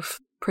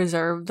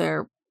preserve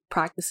their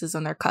practices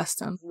and their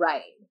customs.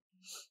 Right.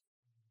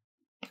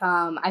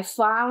 I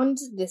found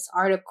this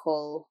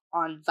article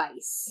on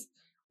Vice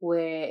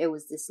where it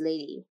was this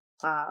lady,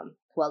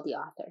 the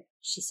author.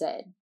 She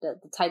said the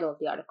title of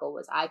the article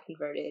was "I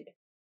converted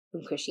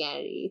from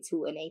Christianity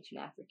to an ancient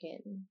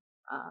African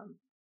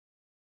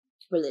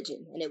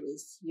religion," and it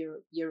was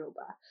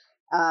Yoruba.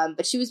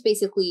 But she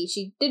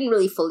didn't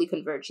really fully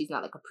convert. She's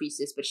not like a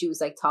priestess, but she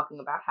was like talking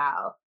about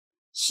how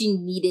she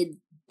needed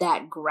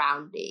that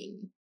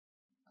grounding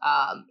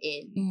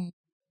in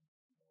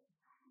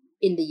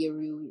the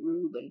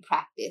Yoruban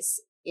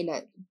practice.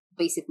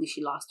 Basically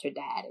she lost her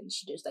dad and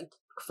she just like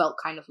felt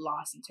kind of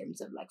lost in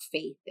terms of like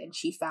faith, and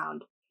she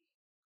found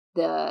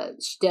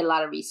she did a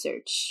lot of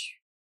research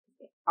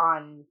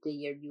on the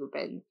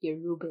Yoruban,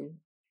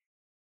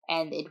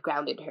 and it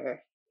grounded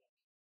her.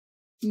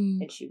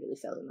 And she really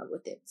fell in love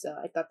with it. So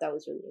I thought that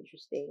was really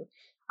interesting.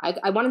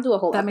 I want to do a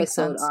whole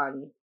episode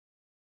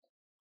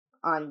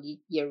on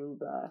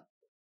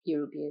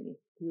European.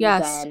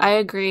 Yes, I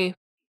agree.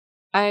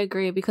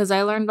 Because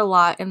I learned a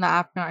lot in the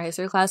African art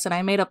history class, and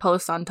I made a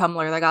post on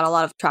Tumblr that got a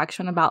lot of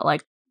traction about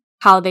like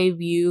how they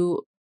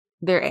view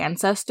their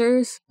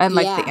ancestors and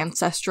like the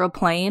ancestral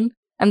plane.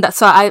 And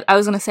so I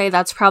was gonna say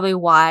that's probably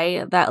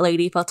why that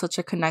lady felt such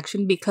a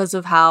connection, because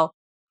of how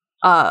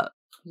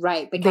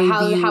right, because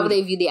how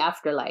they view the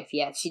afterlife.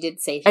 Yeah, she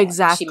did say that.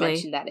 Exactly. She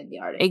mentioned that in the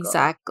article.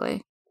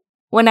 Exactly.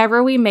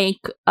 Whenever we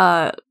make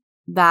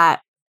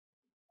that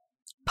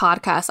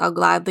podcast, I'll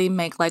gladly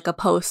make like a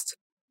post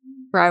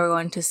for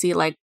everyone to see,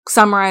 like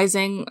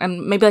summarizing,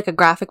 and maybe like a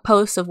graphic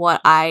post of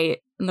what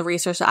in the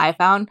research that I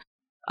found,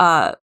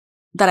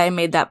 that I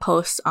made that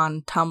post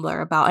on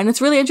Tumblr about. And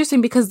it's really interesting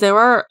because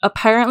there's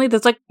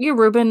like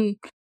Yoruban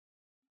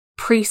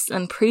priests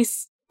and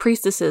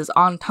priestesses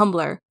on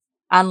Tumblr.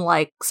 And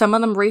like some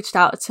of them reached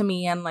out to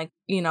me and like,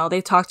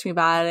 they talked to me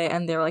about it,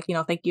 and they were like,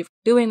 thank you for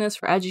doing this,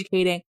 for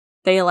educating.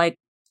 They like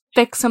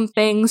fixed some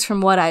things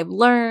from what I've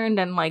learned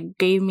and like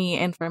gave me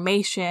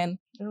information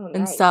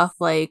and stuff.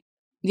 Like,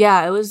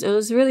 yeah, it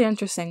was really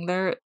interesting.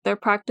 Their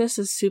practice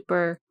is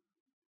super,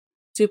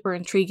 super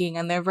intriguing,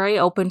 and they're very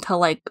open to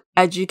like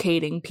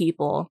educating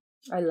people.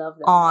 I love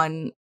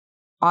that.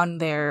 On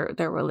their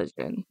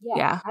religion.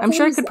 Yeah. I'm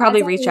sure I could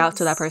probably reach out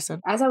to that person.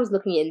 As I was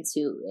looking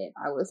into it,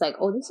 I was like,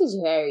 oh, this is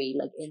very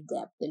like in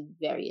depth and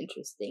very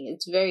interesting.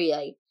 It's very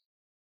like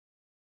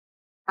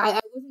I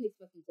wasn't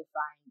expecting to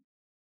find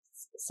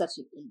such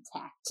an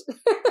intact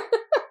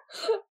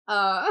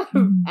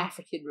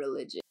African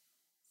religion.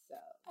 So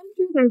I'm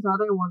sure there's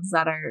other ones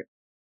that are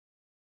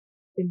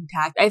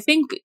intact. I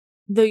think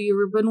the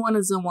Yoruban one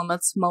is the one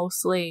that's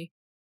mostly,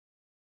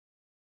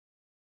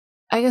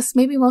 I guess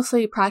maybe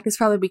mostly practiced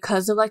probably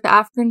because of like the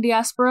African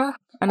diaspora,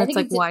 and it's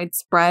like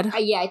widespread.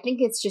 I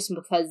think it's just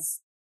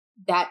because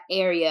that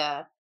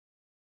area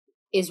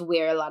is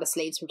where a lot of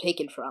slaves were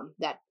taken from.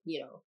 That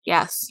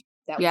yes,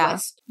 that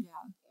west,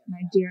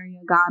 Nigeria,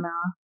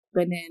 Ghana,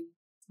 Benin,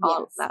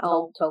 all that,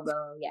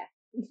 Togo,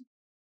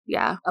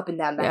 up and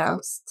down that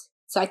coast.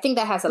 So I think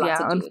that has a lot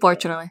to do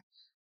unfortunately.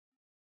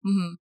 with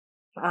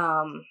it.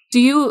 Mm-hmm. Do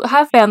you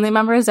have family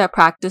members that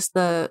practice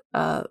the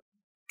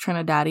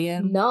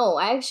Trinidadian? No,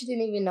 I actually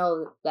didn't even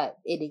know that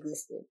it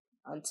existed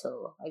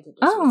until I did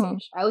this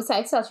research.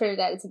 I saw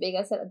Trinidad and Tobago.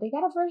 I said, they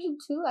got a version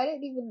too? I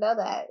didn't even know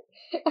that.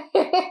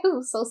 I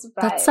was so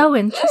surprised. That's so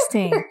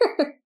interesting.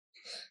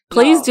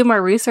 Please do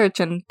more research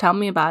and tell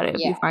me about it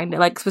if you find it,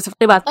 like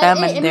specifically about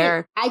them and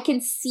their... I can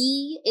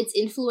see its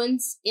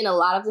influence in a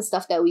lot of the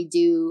stuff that we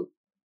do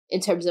in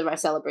terms of our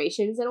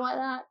celebrations and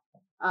whatnot.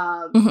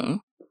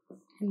 And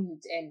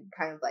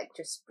kind of like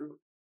just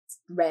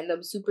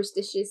random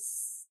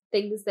superstitious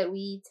things that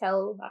we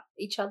tell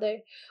each other,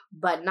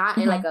 but not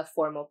in like a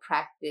formal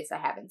practice. I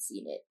haven't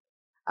seen it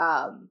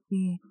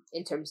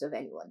in terms of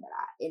anyone that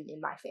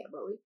in my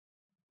family.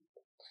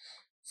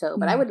 So,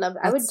 but I would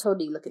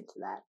totally look into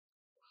that.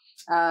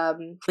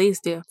 Please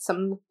do.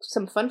 Some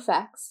fun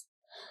facts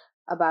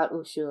about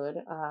Oshun.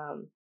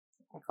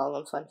 I call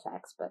them fun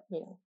facts, but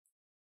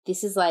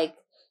this is like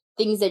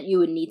things that you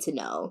would need to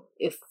know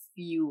if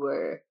you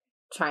were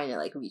trying to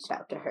like reach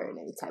out to her in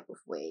any type of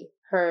way.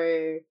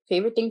 Her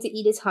favorite thing to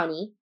eat is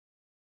honey.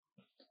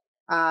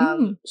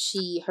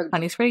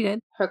 Honey's pretty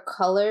good. Her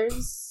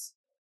colors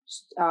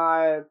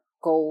are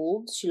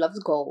gold. She loves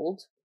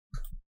gold.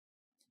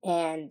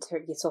 And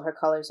her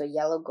colors are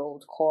yellow,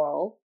 gold,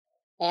 coral,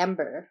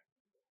 amber,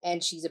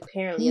 and she's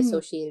apparently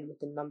associated with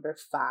the number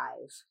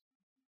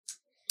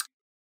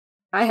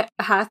 5.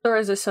 Hathor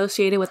is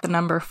associated with the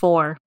number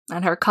 4,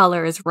 and her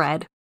color is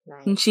red.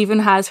 Nice. And she even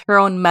has her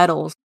own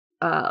metals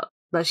that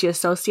she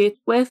associates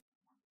with,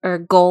 are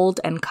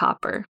gold and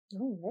copper.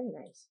 Oh, very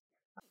nice.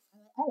 I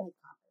like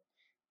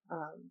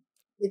copper.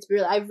 it's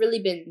real. I've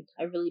really been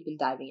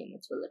diving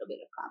into a little bit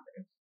of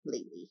copper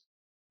lately.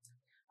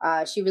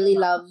 She really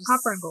loves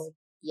copper and gold.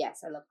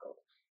 Yes, I love gold.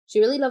 She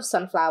really loves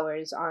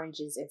sunflowers,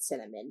 oranges, and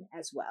cinnamon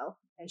as well.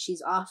 And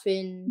she's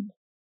often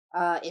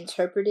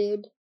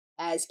interpreted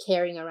as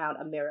carrying around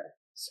a mirror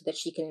so that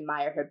she can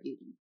admire her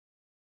beauty.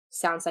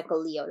 Sounds like a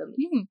Leo to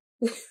me.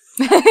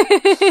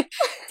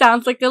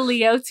 Sounds like a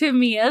Leo to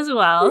me as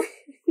well.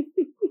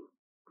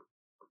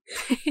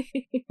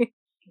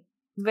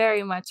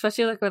 Very much,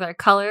 especially like with our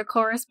color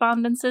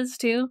correspondences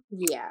too.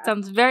 Yeah.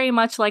 Sounds very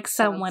much like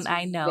someone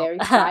I know. Very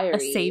fiery. A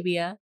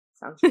Sabia.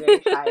 Sounds very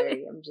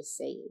fiery, I'm just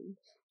saying.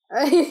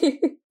 Does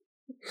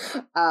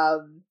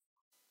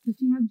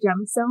she have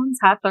gemstones?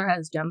 Hathor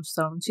has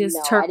gemstones. She has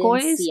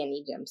turquoise. I didn't see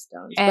any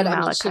gemstones. And but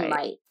malachite. I mean, she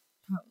might.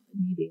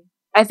 Maybe.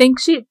 I think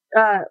she,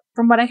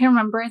 from what I can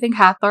remember, I think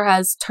Hathor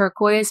has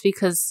turquoise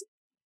because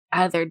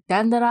either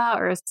Dendera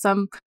or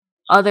some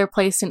other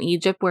place in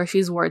Egypt where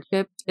she's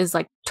worshipped is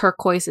like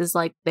turquoise is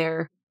like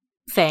their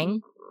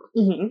thing.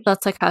 Mm-hmm.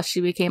 That's like how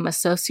she became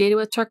associated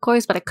with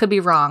turquoise, but I could be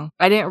wrong.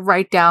 I didn't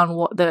write down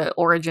the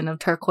origin of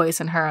turquoise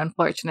in her,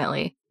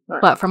 unfortunately.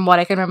 Right. But from what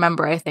I can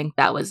remember, I think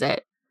that was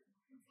it.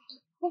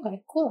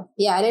 Okay, cool.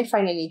 Yeah, I didn't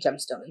find any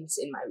gemstones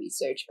in my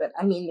research, but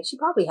I mean, she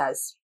probably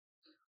has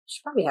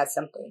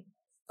something,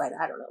 but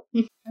I don't know.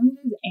 I mean,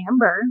 there's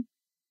amber.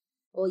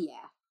 Well,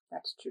 yeah,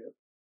 that's true.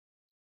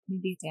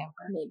 Maybe it's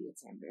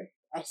amber.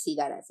 I see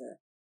that as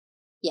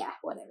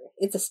whatever.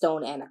 It's a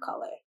stone and a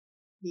color.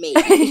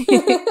 Maybe.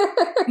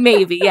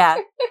 Maybe,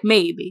 yeah.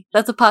 Maybe.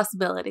 That's a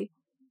possibility.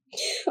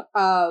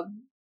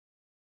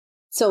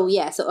 So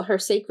her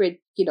sacred,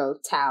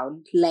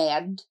 town,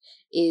 land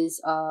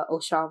is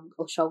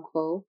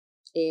Oshogbo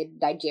in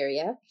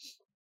Nigeria.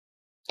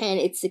 And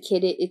it's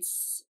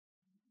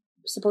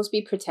supposed to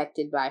be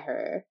protected by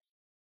her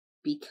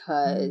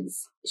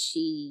because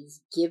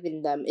she's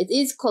given them, it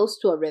is close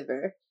to a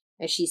river,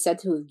 and she's said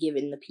to have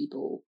given the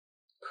people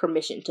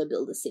permission to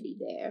build a city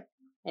there.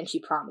 And she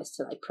promised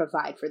to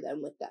provide for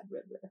them with that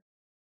river.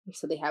 And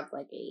so they have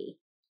a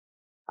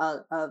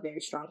very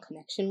strong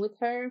connection with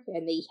her,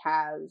 and they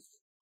have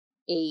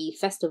a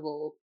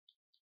festival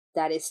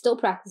that is still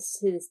practiced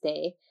to this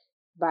day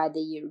by the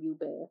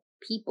Yoruba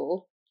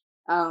people.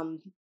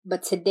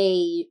 But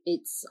today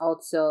it's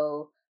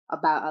also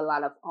about a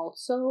lot of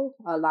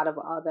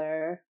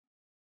other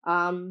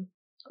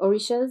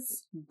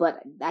orishas,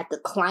 but at the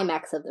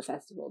climax of the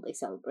festival they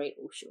celebrate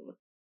Oshun.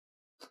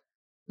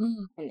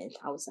 And then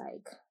I was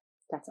like,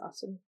 that's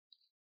awesome.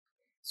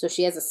 So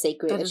she has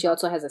she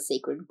also has a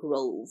sacred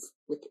grove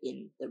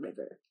within the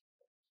river.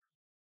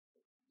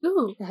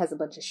 Ooh. It has a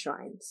bunch of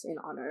shrines in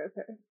honor of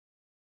her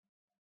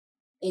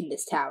in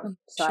this town.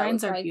 So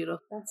shrines are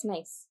beautiful. That's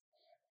nice.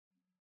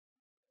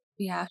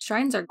 Yeah,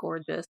 shrines are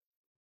gorgeous.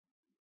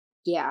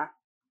 Yeah.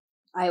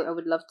 I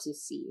would love to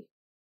see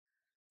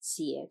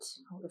it.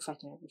 I wonder if I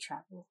can ever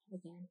travel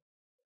again.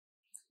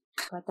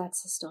 But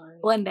that's the story.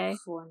 One day.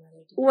 For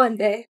another day. One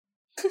day.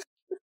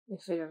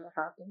 If it ever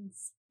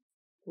happens.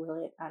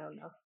 Will it? I don't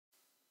know.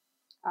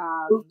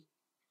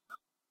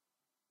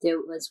 There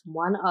was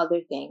one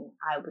other thing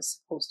I was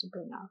supposed to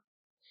bring up.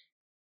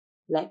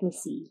 Let me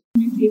see.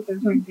 If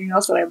there's anything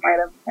else that I might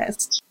have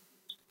missed.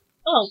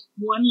 Oh,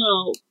 one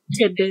little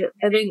tidbit.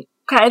 I think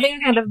I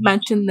kind of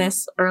mentioned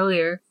this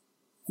earlier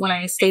when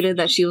I stated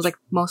that she was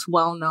most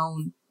well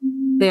known.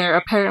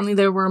 Apparently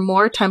there were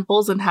more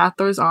temples in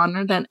Hathor's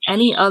honor than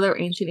any other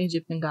ancient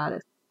Egyptian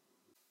goddess.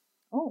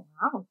 Oh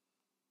wow.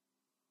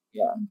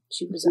 Yeah.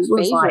 She was a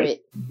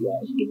favorite.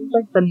 She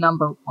was the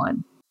number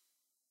one.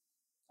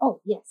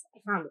 Oh, yes, I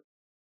found it.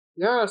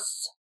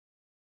 Yes.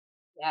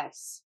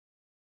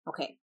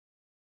 Okay.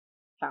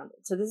 Found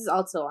it. So this is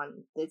also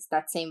it's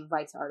that same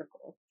Vice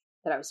article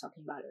that I was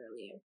talking about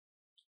earlier.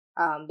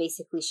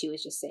 Basically she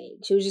was just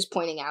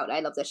pointing out,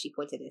 I love that she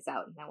pointed this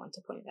out, and I want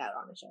to point it out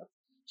on the show.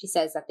 She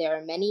says that there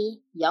are many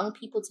young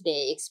people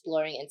today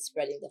exploring and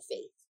spreading the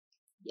faith.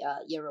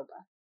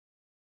 Yoruba.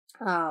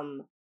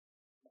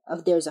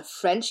 There's a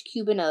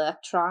French-Cuban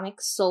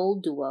electronic soul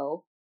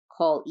duo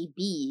called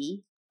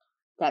Ibi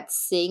that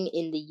sing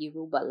in the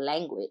Yoruba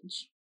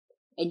language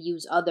and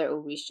use other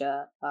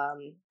Orisha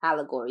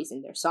allegories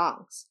in their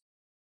songs.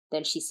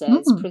 Then she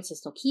says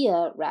Princess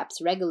Nokia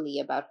raps regularly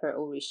about her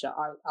Orisha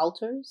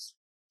altars.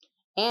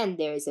 And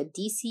there's a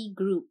DC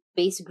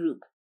bass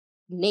group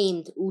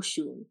named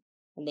Oshun,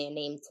 and they're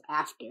named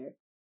after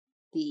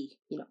the,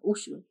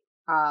 Oshun.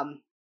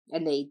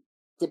 And they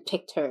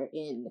depict her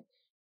in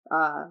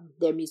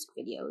their music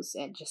videos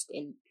and just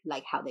in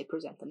how they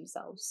present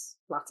themselves.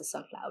 Lots of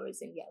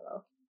sunflowers in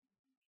yellow.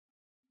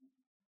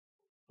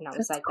 And I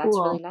was that's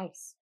really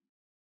nice.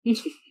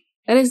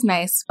 It is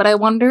nice, but I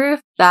wonder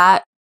if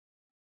that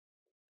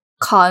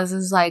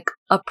causes a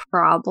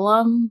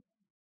problem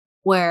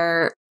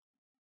where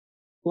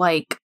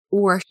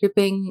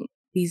worshipping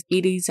these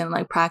deities and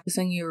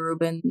practicing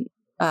Yoruban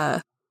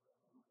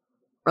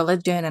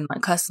religion and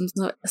customs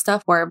and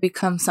stuff, where it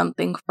becomes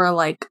something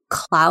for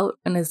clout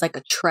and is a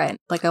trend.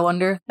 I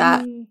wonder if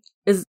that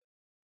is,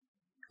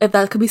 if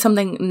that could be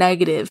something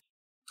negative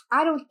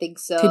I don't think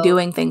so. To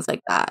doing things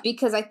like that.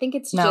 Because I think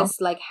it's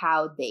just like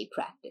how they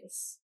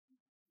practice.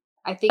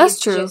 I think that's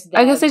it's true. Just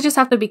I guess they just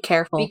have to be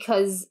careful.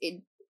 Because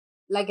it,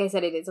 like I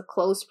said, it is a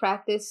close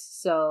practice.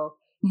 So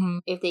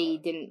if they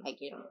didn't,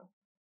 like, you know,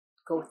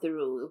 go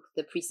through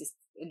the priestess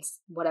and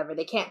whatever,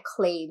 they can't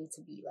claim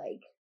to be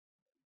like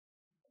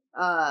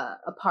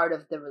a part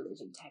of the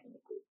religion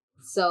technically.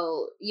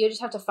 So you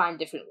just have to find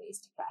different ways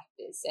to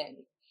practice.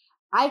 And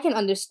I can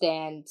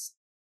understand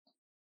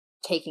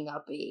taking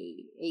up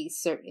a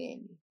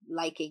certain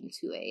liking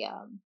to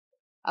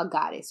a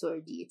goddess or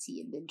a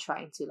deity and then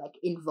trying to like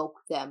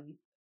invoke them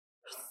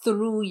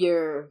through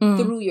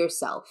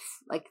yourself,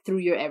 like through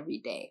your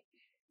everyday.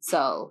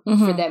 So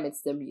for them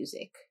it's the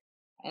music,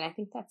 and I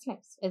think that's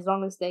nice as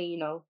long as they, you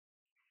know,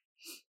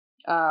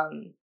 are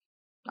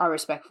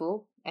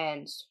respectful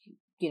and,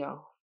 you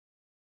know,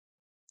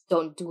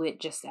 don't do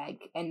it just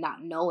like and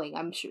not knowing.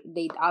 I'm sure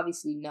they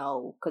obviously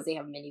know because they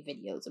have many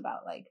videos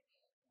about like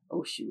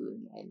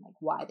Oshun and like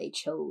why they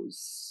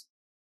chose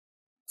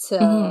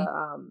to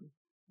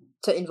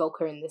invoke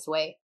her in this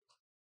way.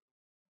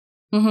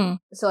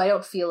 So I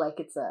don't feel like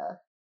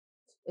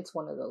it's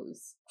one of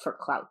those for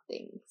clout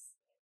things.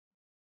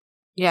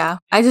 Yeah,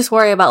 I just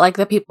worry about like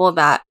the people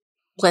that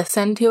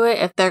listen to it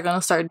if they're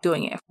gonna start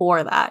doing it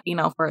for that, you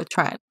know, for a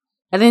trend.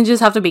 I think you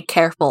just have to be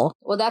careful.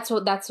 Well, that's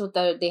what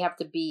they have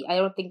to be. I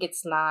don't think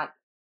it's not.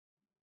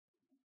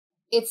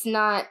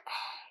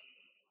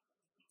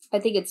 I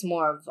think it's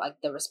more of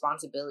like the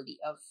responsibility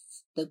of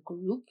the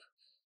group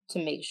to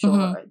make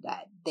sure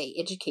that they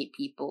educate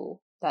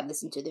people that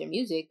listen to their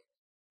music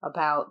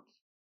about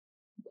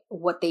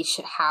what they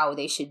should, how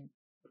they should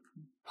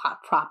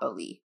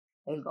properly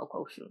invoke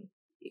Oshun.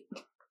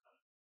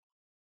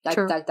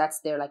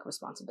 That's their like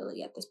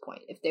responsibility at this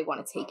point. If they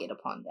want to take it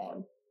upon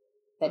them,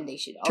 then they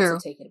should also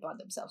take it upon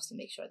themselves to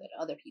make sure that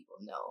other people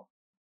know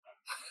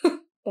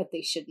that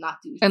they should not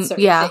do certain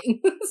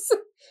things.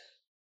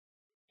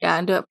 Yeah,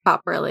 and do it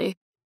properly,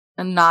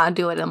 and not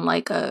do it in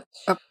like a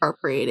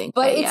appropriating.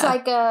 But way,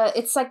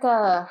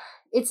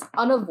 it's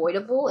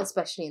unavoidable,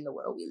 especially in the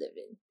world we live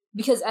in.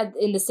 Because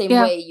in the same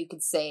way, you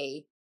could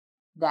say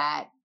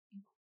that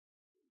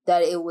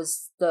it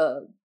was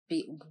the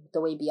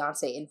way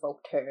Beyonce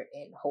invoked her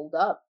in "Hold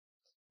Up"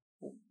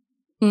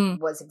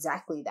 was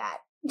exactly that.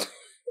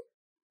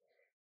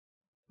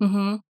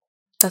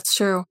 That's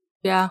true.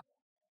 Yeah,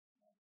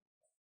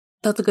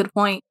 that's a good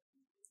point.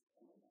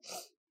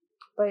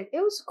 But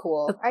it was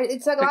cool.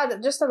 It's like a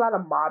lot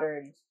of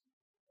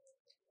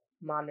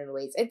modern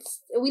ways.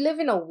 We live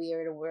in a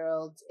weird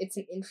world. It's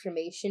an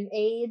information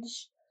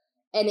age,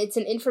 and it's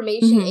an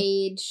information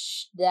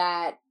age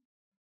that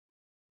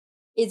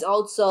is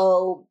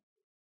also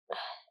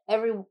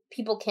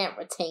people can't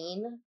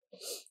retain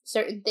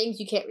certain things.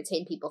 You can't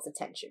retain people's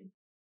attention,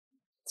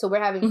 so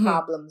we're having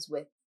problems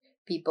with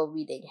people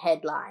reading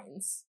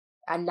headlines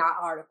and not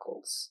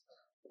articles.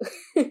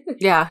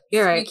 Yeah,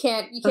 you're right.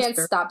 You can't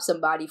stop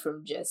somebody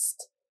from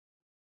just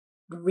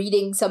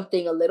reading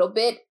something a little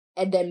bit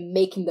and then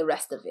making the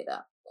rest of it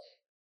up.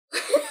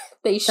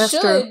 They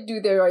should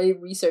do their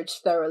research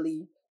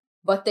thoroughly,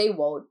 but they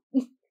won't.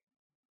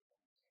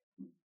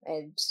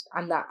 And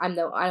I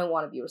don't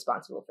want to be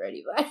responsible for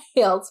anybody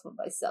else but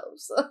myself.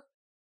 So.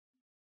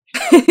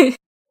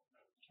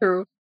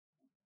 True.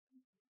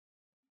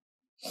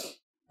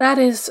 That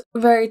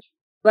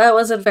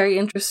was a very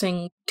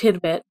interesting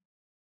tidbit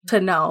to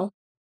know.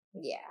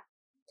 Yeah.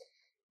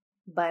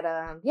 But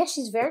yeah,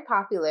 she's very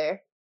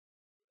popular.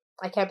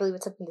 I can't believe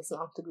it took me this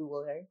long to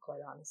Google her, quite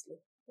honestly.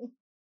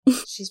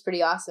 She's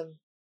pretty awesome.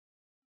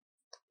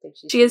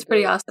 She is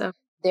pretty awesome.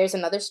 There's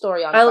another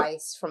story on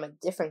Vice from a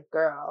different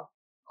girl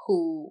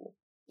who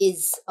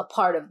is a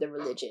part of the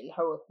religion,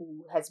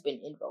 who has been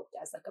invoked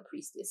as like a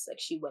priestess. Like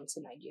she went to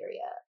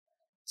Nigeria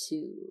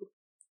to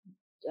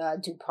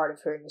do part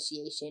of her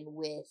initiation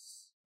with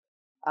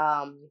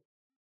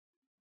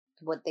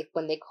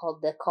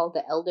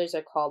the elders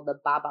are called the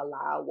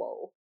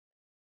Babalawo.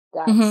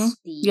 That's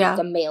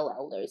the male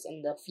elders,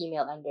 and the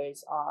female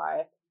elders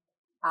are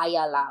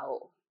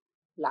Ayalao.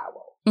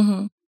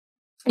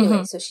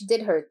 Anyway, so she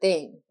did her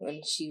thing,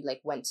 and she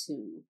like went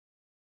to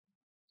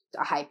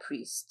a high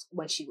priest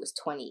when she was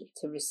 20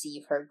 to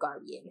receive her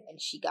guardian,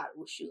 and she got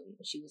Oshun.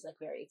 She was like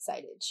very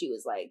excited. She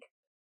was like,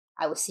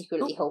 I was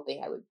secretly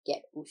hoping I would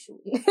get Oshun.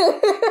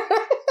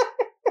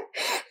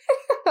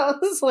 I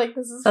was like,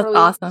 this is really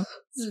awesome.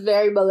 This is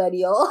very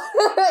millennial.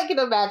 I can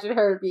imagine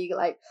her being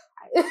like,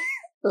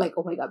 like,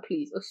 oh my god,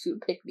 please,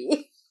 Oshun, pick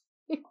me.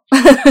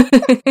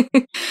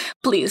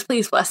 Please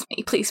bless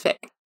me. Please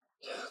pick.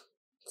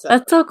 So,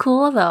 that's so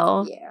cool,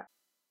 though. Yeah.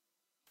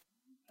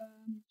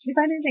 Did you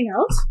find anything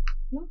else?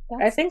 No,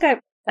 I think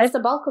that's the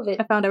bulk of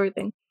it. I found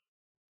everything.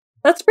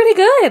 That's pretty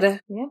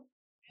good. Yeah.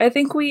 I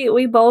think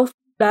we both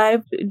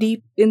dived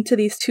deep into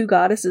these two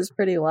goddesses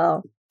pretty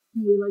well.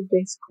 We like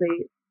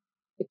basically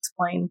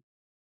explain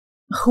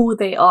who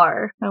they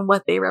are and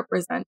what they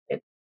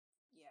represented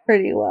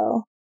pretty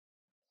well,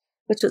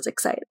 which was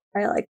exciting.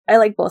 I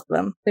like both of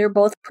them. They're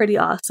both pretty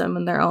awesome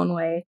in their own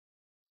way.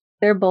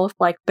 They're both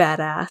like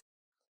badass.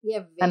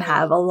 and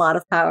have a lot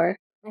of power.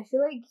 I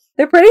feel like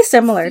they're pretty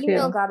similar too.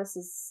 Female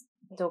goddesses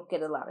don't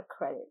get a lot of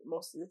credit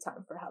most of the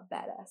time for how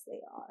badass they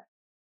are.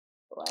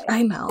 Like,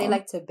 I know. They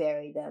like to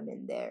bury them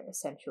in their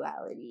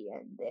sensuality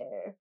and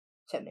their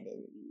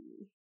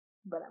femininity.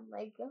 But I'm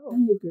like, oh,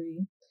 I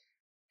agree.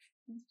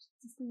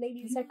 These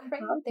ladies are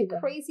crazy. They're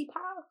crazy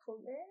powerful,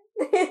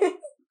 man.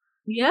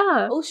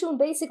 Yeah. Oshun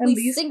basically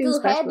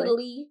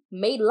single-handedly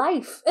made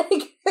life.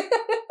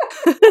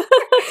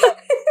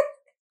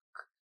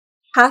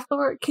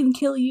 Hathor can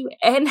kill you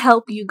and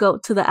help you go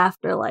to the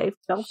afterlife.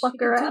 Don't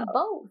fuck around.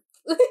 Both.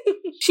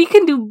 She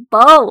can do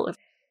both.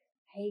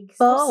 Hey,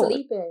 stop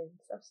sleeping.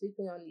 Stop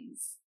sleeping on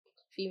these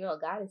female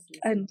goddesses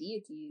and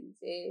deities.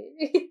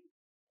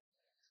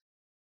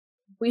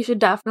 We should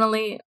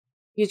definitely,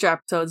 future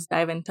episodes,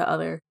 dive into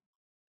other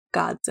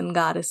gods and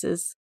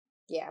goddesses.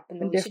 Yeah, but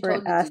then we should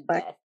totally aspects. Do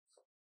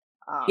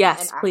death.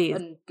 Yes, please.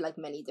 And like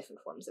many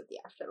different forms of the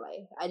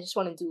afterlife. I just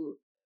want to do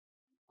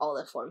all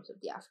the forms of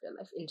the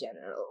afterlife in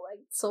general. Like,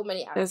 so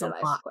many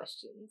afterlife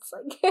questions.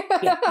 Like,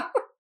 yeah.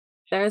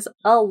 There's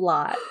a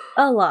lot.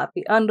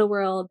 The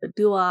underworld, the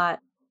duat.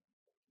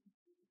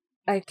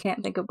 I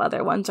can't think of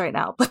other ones right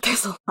now, but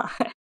there's a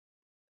lot.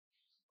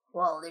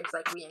 Well, there's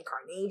like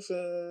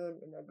reincarnation,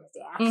 and then there's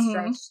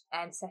the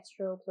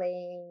ancestral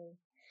plane.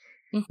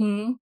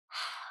 Mm-hmm.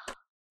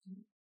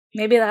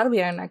 Maybe that'll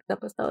be our next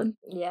episode.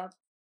 Yeah.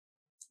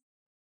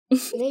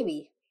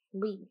 Maybe.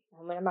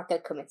 I'm not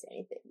gonna commit to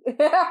anything.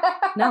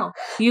 No.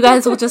 You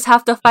guys will just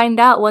have to find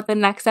out what the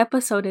next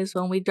episode is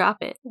when we drop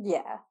it.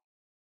 Yeah.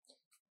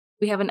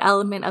 We have an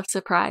element of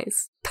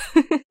surprise.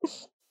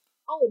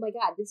 Oh my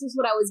god, this is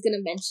what I was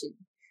gonna mention.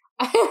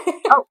 I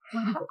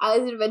was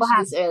gonna mention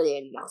this earlier,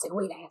 and I was like,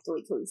 wait, I have to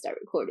wait till we start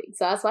recording.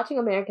 So I was watching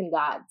American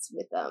Gods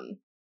with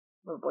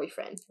my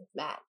boyfriend, with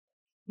Matt.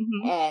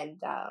 Mm-hmm. And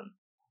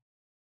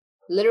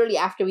literally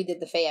after we did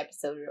the Fae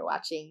episode, we were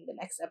watching the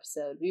next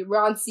episode. We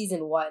were on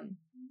season 1.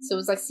 So it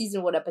was like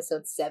season 1,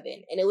 episode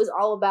 7. And it was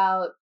all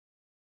about,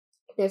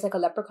 there's like a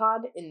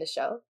leprechaun in the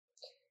show.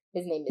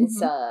 His name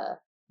is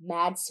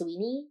Mad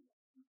Sweeney.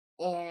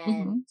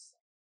 And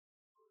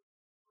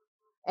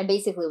and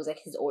basically it was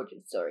like his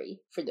origin story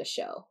for the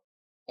show.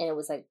 And it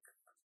was like,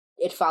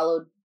 it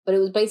followed, but it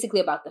was basically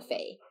about the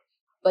Fae.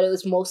 But it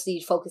was mostly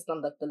focused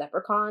on like the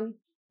leprechaun.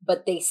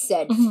 But they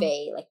said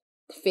Fae, like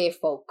Fae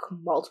folk,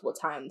 multiple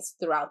times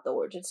throughout the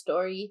origin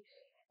story.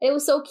 And it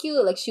was so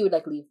cute. Like, she would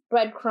like leave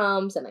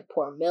breadcrumbs and like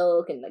pour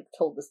milk and like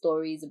told the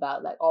stories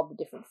about like all the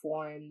different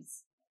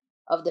forms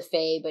of the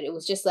Fae. But it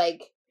was just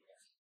like,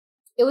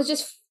 it was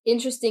just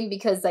interesting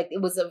because like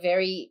it was a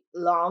very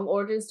long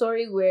origin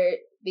story where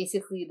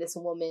basically this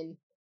woman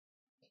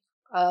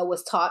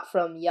was taught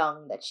from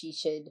young that she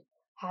should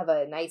have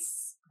a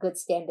nice, good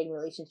standing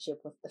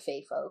relationship with the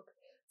Fae folk.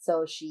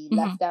 So she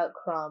left out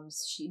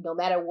crumbs. She, no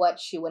matter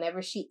what,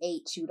 whenever she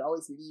ate, she would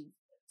always leave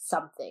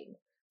something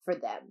for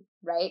them,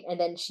 right? And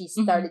then she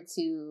started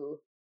to,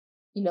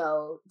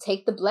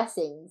 take the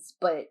blessings,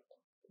 but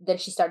then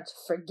she started to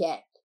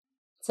forget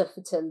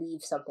to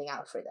leave something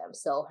out for them.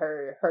 So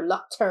her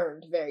luck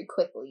turned very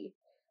quickly,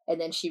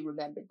 and then she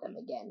remembered them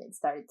again and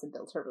started to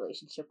build her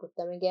relationship with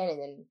them again,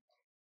 and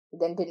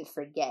then didn't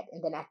forget.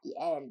 And then at the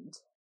end,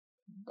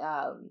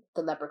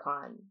 the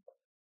leprechaun,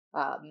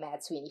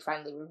 Mad Sweeney,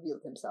 finally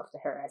revealed himself to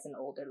her as an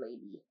older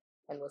lady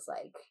and was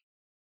like,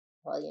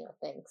 well,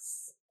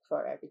 thanks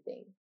for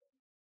everything.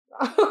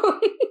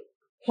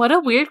 What a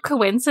weird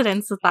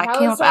coincidence that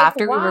came up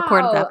after we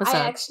recorded the episode.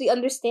 I actually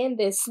understand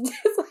this.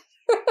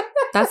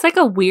 That's like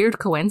a weird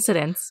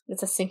coincidence.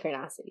 It's a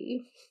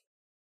synchronicity.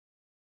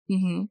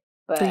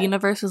 But the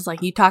universe is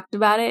like, you talked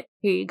about it,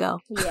 here you go.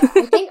 Yeah,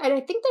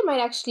 I think they might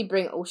actually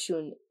bring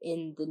Oshun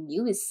in the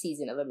newest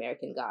season of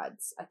American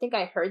Gods. I think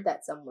I heard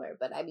that somewhere,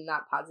 but I'm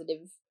not positive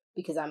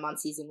because I'm on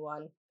season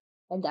 1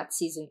 and that's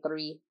season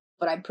 3.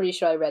 But I'm pretty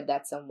sure I read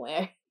that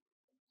somewhere.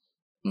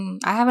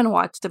 I haven't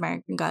watched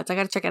American Gods. I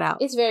gotta check it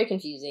out. It's very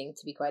confusing,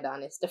 to be quite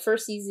honest. The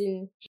first season